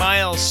interesting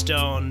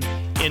milestone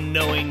in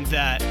knowing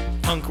that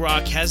punk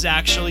rock has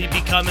actually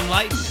become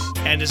enlightened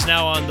and is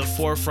now on the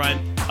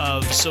forefront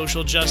of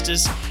social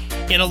justice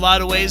in a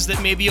lot of ways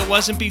that maybe it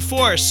wasn't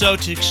before. So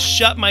to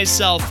shut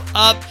myself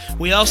up,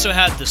 we also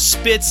had the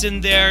Spits in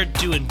there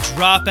doing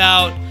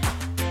Dropout,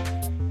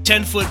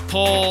 10-Foot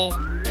Pole.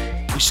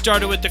 We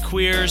started with the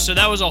Queers, so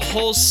that was a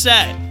whole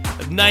set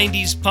of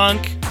 90s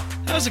punk.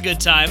 That was a good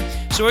time.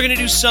 So we're going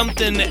to do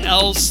something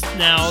else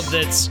now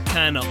that's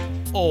kind of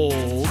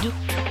old.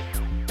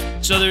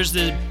 So there's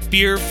the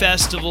beer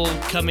festival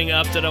coming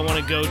up that I want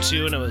to go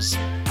to, and I was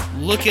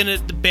looking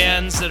at the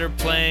bands that are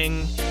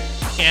playing,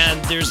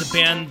 and there's a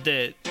band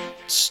that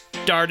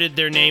started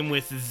their name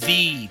with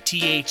The,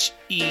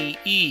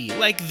 T-H-E-E,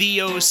 like The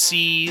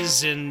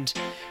OCs and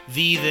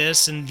The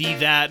This and The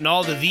That, and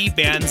all the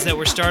bands that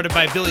were started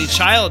by Billy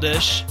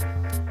Childish.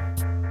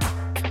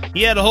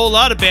 He had a whole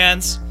lot of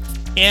bands,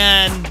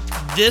 and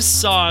this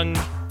song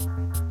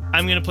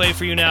I'm going to play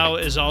for you now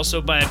is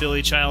also by a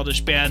Billy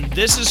Childish band.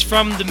 This is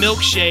from the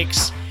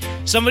Milkshakes.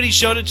 Somebody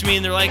showed it to me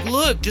and they're like,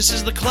 look, this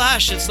is the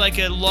Clash. It's like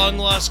a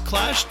long-lost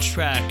Clash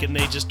track. And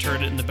they just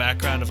heard it in the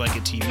background of like a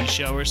TV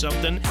show or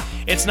something.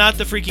 It's not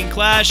the freaking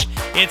Clash.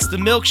 It's the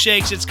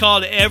Milkshakes. It's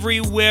called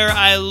Everywhere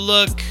I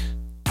Look.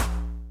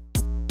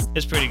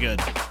 It's pretty good.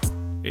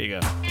 Here you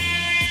go.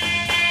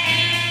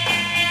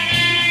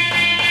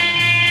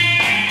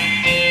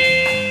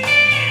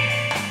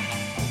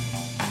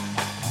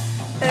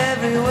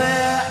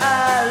 Everywhere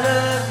I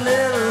look,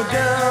 little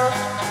girl,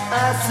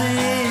 I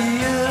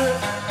see you.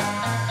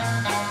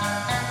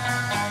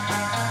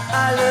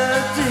 I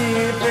look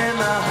deep in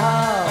my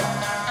heart,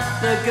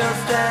 the girl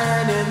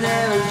standing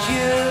there is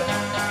you.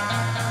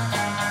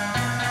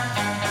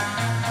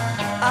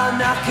 I'm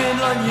knocking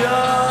on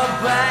your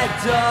back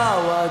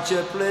door, won't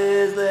you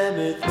please let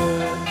me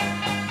through?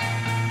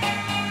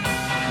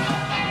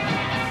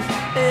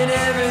 In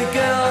every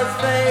girl's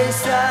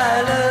face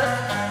I look,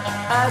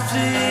 I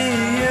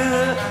see you.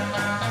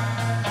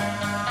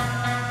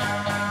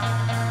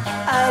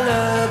 I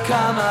look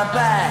on my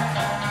back,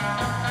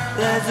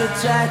 there's a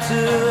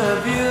tattoo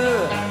of you.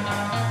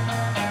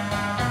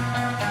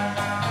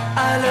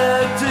 I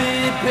look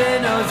deep in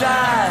those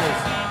eyes.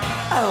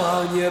 I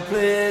want you,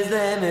 please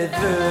let me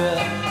through.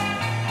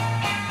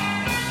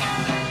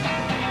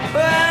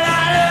 When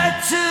I look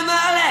to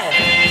my left,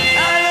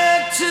 I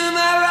look to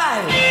my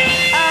right.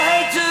 I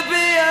hate to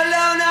be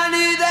alone, I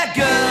need that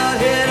girl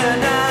here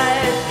tonight.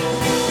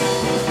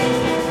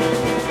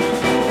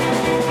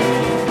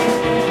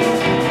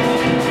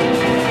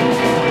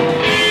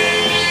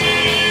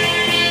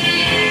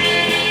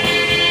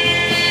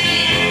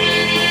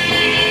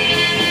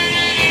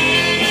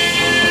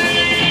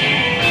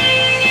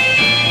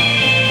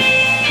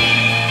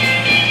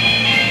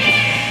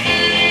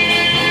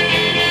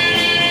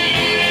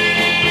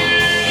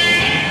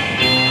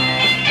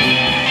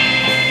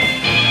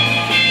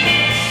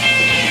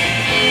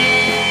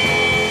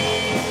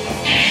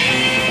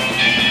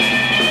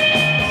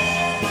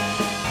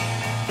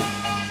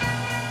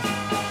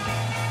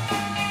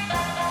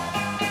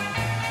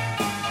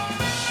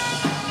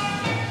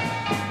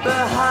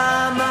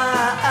 Behind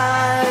my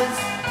eyes,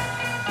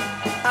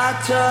 I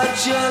touch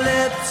your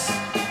lips.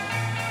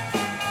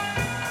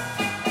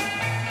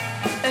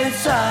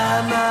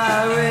 Inside my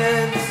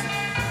ribs,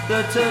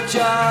 the touch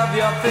of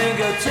your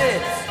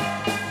fingertips.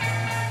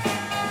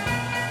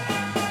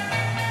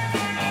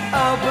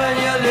 Open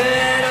your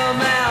little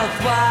mouth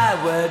wide.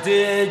 Where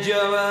did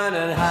you run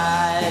and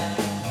hide?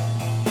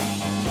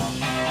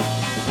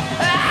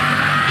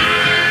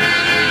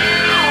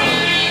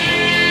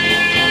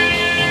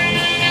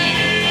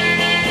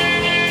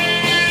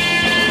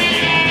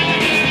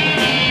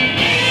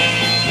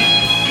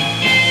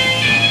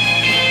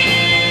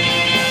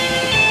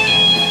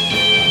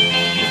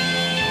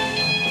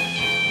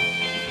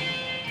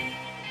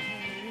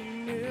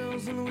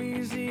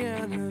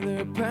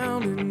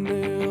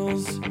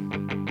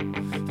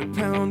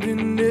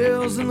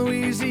 In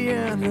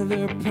Louisiana,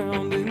 they're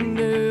pounding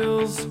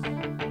nails.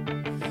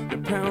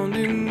 They're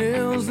pounding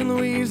nails in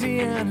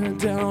Louisiana,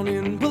 down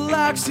in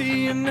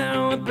Biloxi in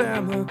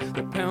Alabama.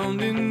 They're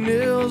pounding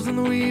nails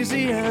in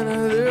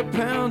Louisiana, they're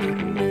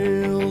pounding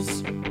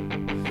nails.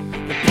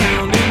 They're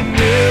pounding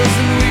nails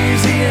in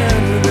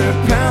Louisiana, they're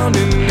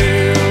pounding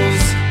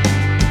nails.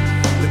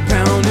 They're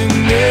pounding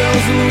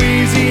nails in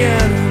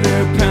Louisiana,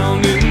 they're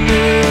pounding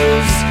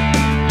nails.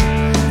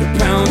 They're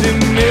pounding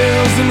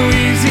nails in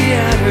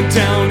Louisiana,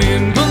 down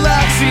in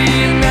Biloxi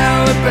in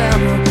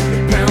Alabama.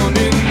 They're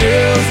pounding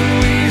nails in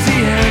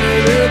Louisiana,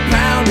 they're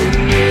pounding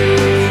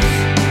nails.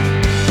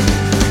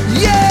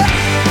 Yeah!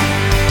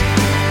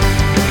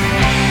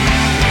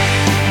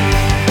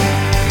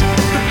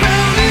 They're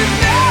pounding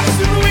nails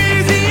in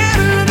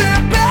Louisiana,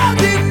 they're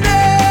pounding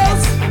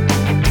nails.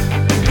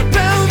 They're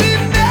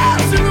pounding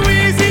nails in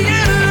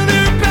Louisiana,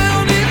 they're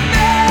pounding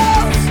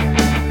nails.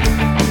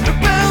 They're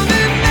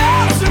pounding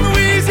nails in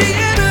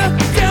Louisiana,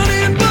 down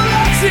in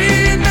Biloxi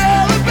in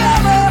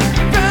Alabama.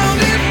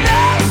 Pounding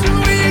nails in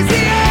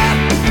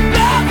Louisiana,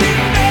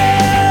 pounding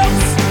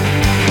nails.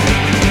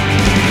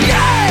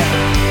 Yeah!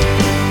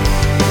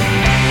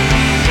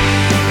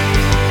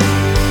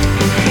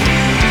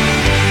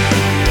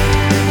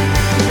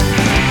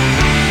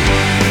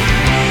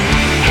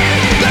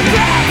 They're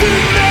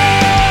pounding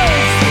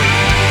nails.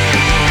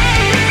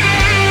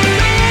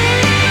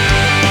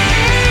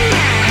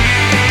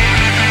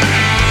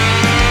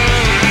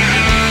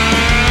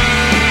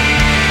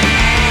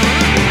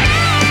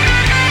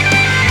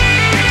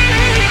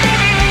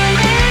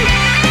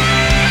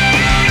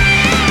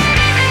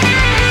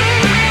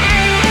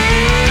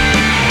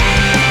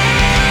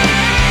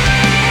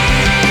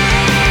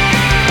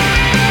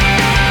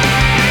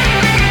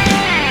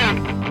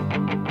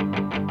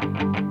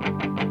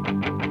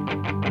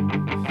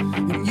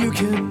 And you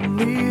can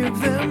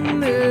leave them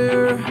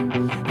there.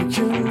 You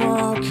can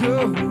walk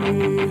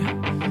away.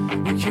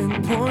 You can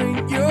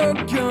point your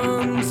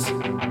guns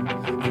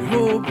and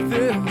hope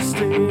they'll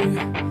stay.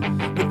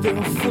 But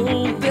they'll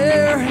fold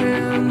their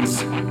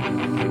hands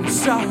and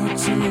start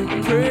to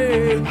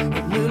pray.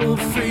 A little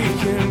faith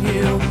can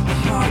heal a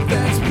heart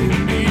that's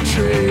been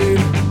betrayed.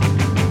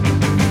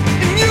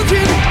 And you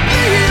can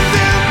leave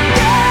them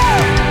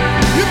there.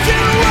 You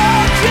can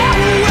walk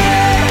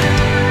away.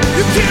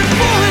 You can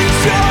point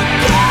your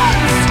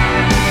guns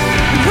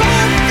and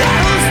hope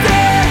they'll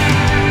stay.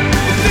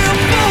 But they'll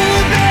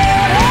fold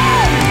their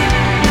hands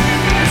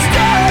and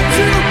start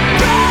to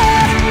pray.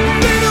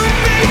 A little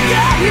faith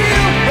can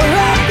heal a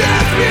heart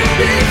that's been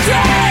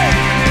betrayed.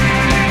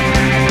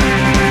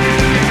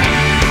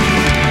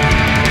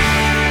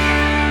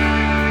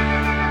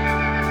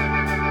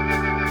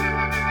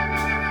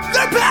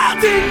 They're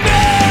pounding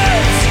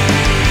nails.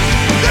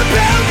 They're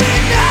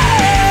pounding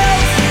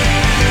nails.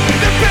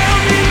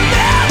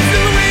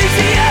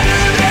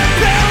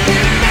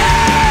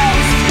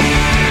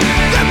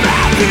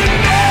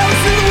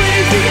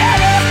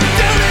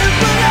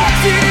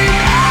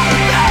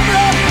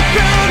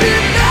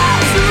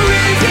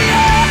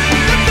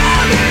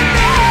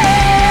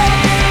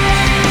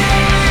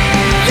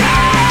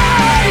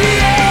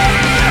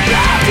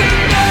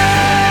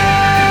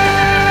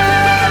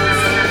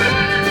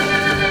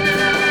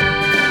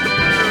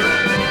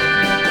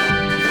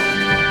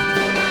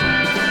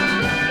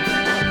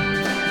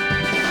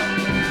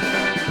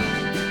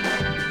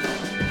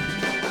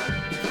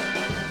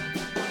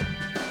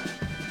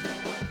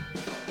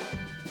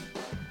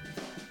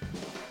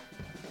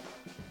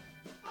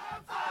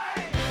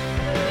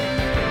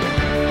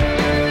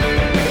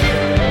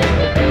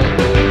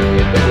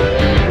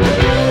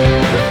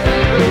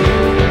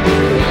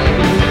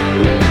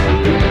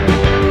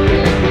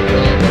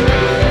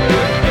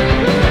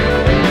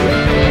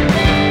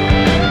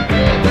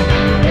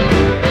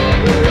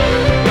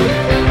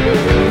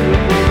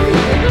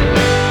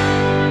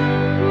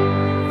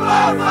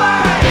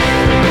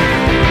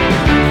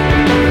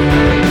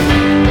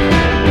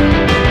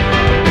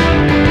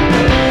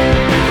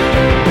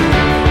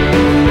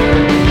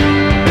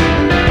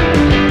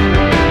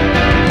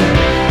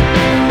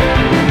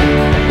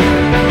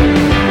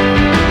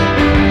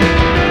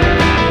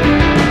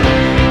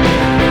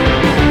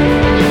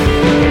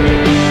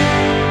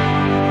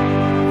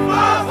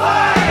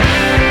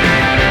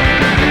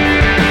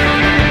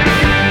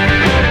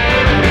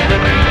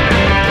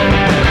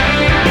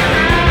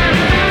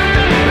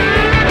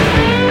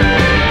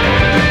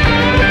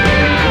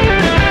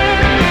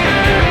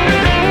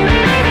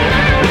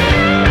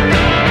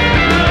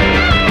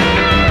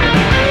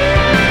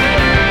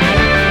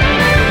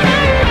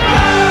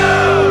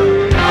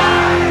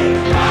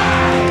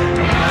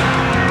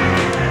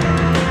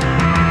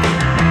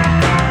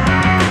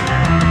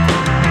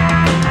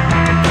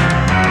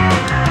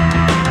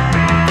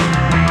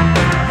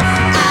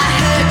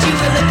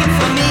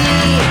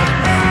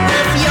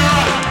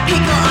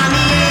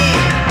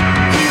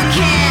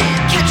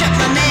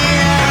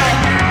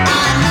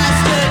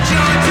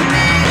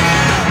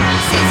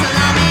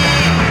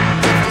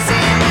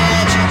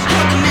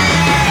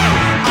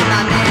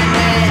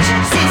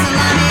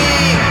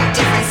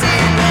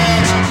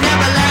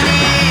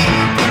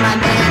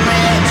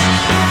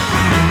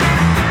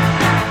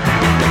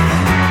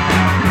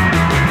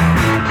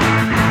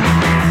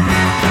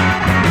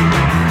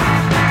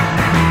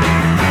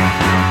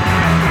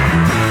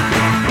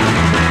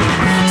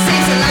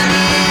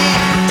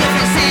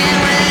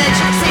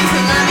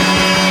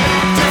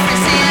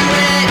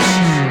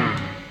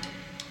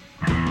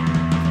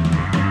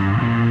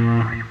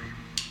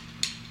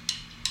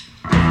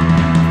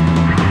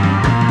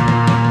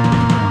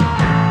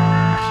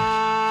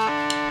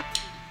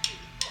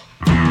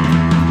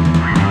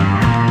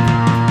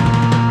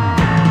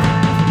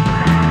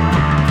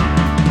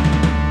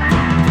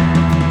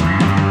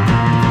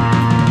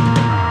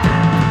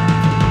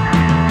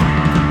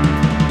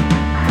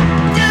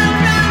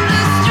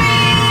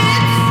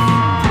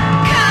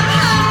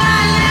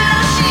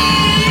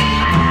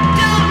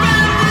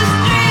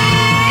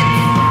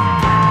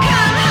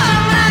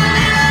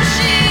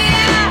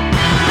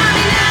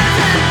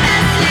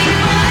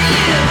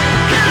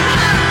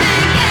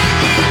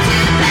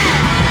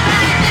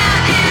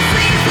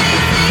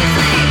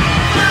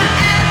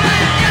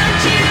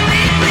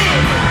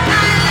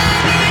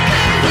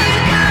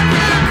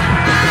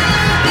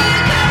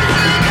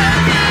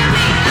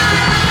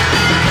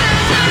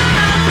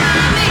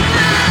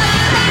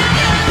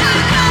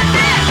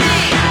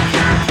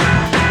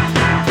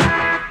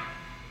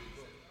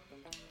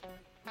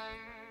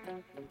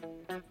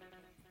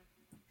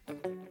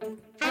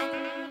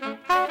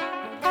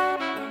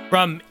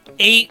 from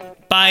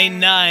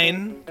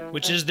 8x9,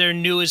 which is their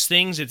newest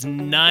things. It's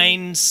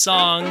 9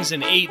 songs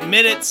in 8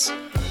 minutes.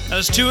 That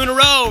was 2 in a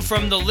row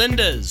from the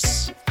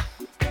Lindas.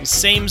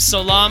 Same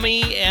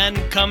Salami and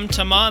Come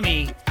to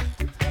Mommy.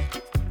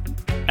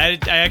 I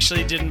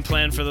actually didn't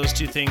plan for those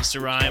 2 things to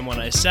rhyme when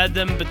I said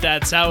them, but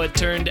that's how it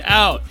turned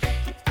out.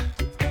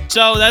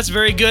 So that's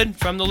very good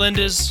from the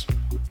Lindas.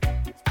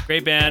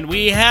 Great band.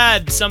 We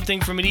had something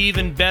from an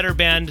even better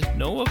band.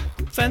 No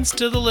offense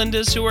to the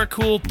Lindas, who are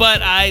cool,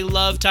 but I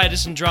love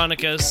Titus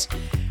Andronicus,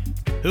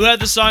 who had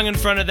the song in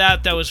front of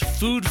that was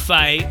Food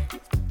Fight,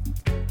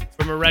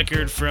 from a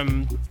record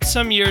from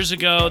some years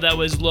ago that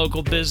was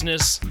Local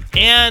Business.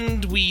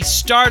 And we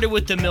started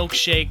with the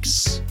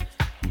Milkshakes.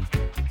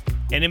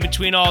 And in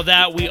between all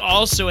that, we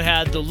also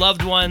had the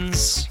Loved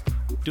Ones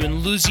doing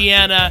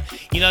Louisiana.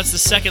 You know, it's the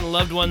second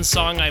Loved Ones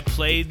song I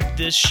played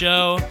this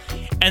show.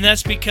 And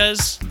that's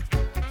because,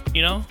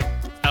 you know,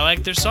 I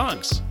like their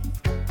songs.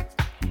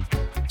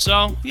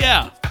 So,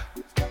 yeah.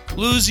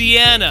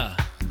 Louisiana.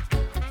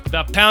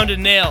 About Pounded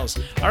Nails.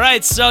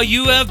 Alright, so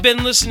you have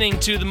been listening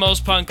to the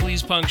Most Punk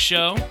Least Punk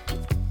Show.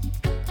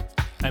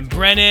 I'm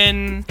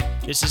Brennan.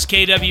 This is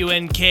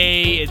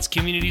KWNK. It's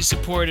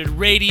community-supported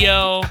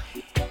radio.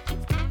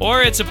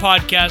 Or it's a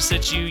podcast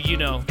that you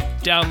know,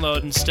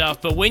 download and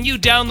stuff. But when you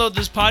download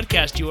this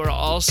podcast, you are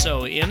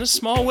also, in a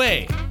small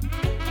way,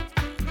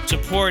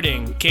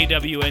 supporting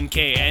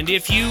KWNK. And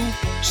if you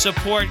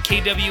support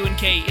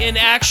KWNK in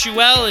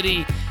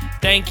actuality,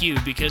 thank you,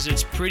 because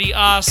it's pretty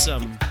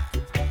awesome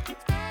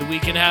that we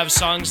can have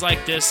songs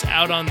like this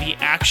out on the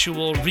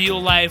actual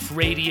real-life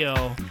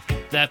radio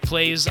that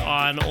plays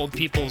on old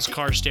people's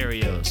car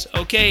stereos.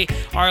 Okay,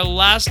 our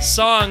last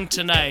song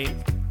tonight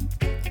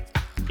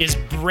is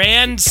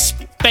brand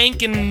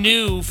spanking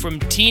new from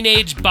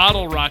Teenage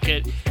Bottle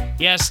Rocket.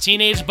 Yes,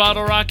 Teenage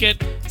Bottle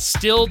Rocket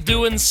still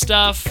doing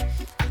stuff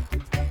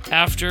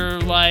after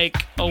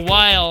like a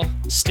while.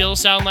 Still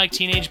sound like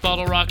Teenage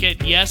Bottle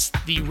Rocket. Yes,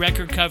 the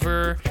record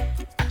cover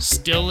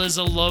still is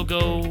a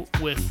logo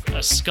with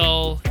a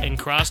skull and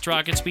crossed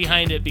rockets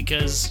behind it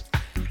because,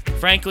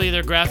 frankly,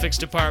 their graphics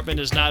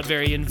department is not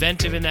very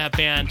inventive in that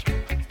band.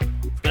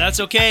 But that's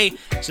okay.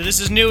 So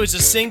this is new. It's a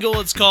single.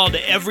 It's called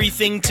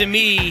Everything to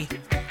Me.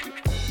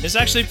 It's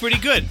actually pretty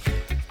good.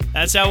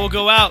 That's how we'll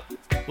go out.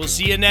 We'll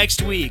see you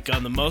next week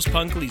on the Most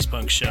Punk Least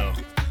Punk Show.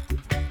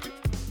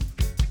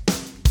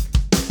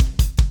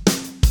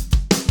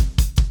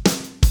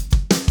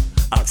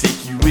 I'll take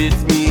you with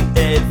me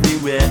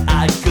everywhere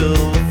I go,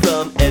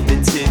 from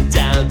Edmonton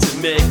down to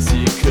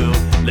Mexico.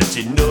 Let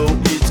you know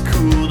it's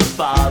cool to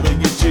follow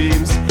your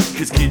dreams,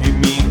 'cause kid, you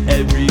mean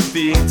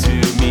everything to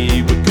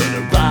me. We're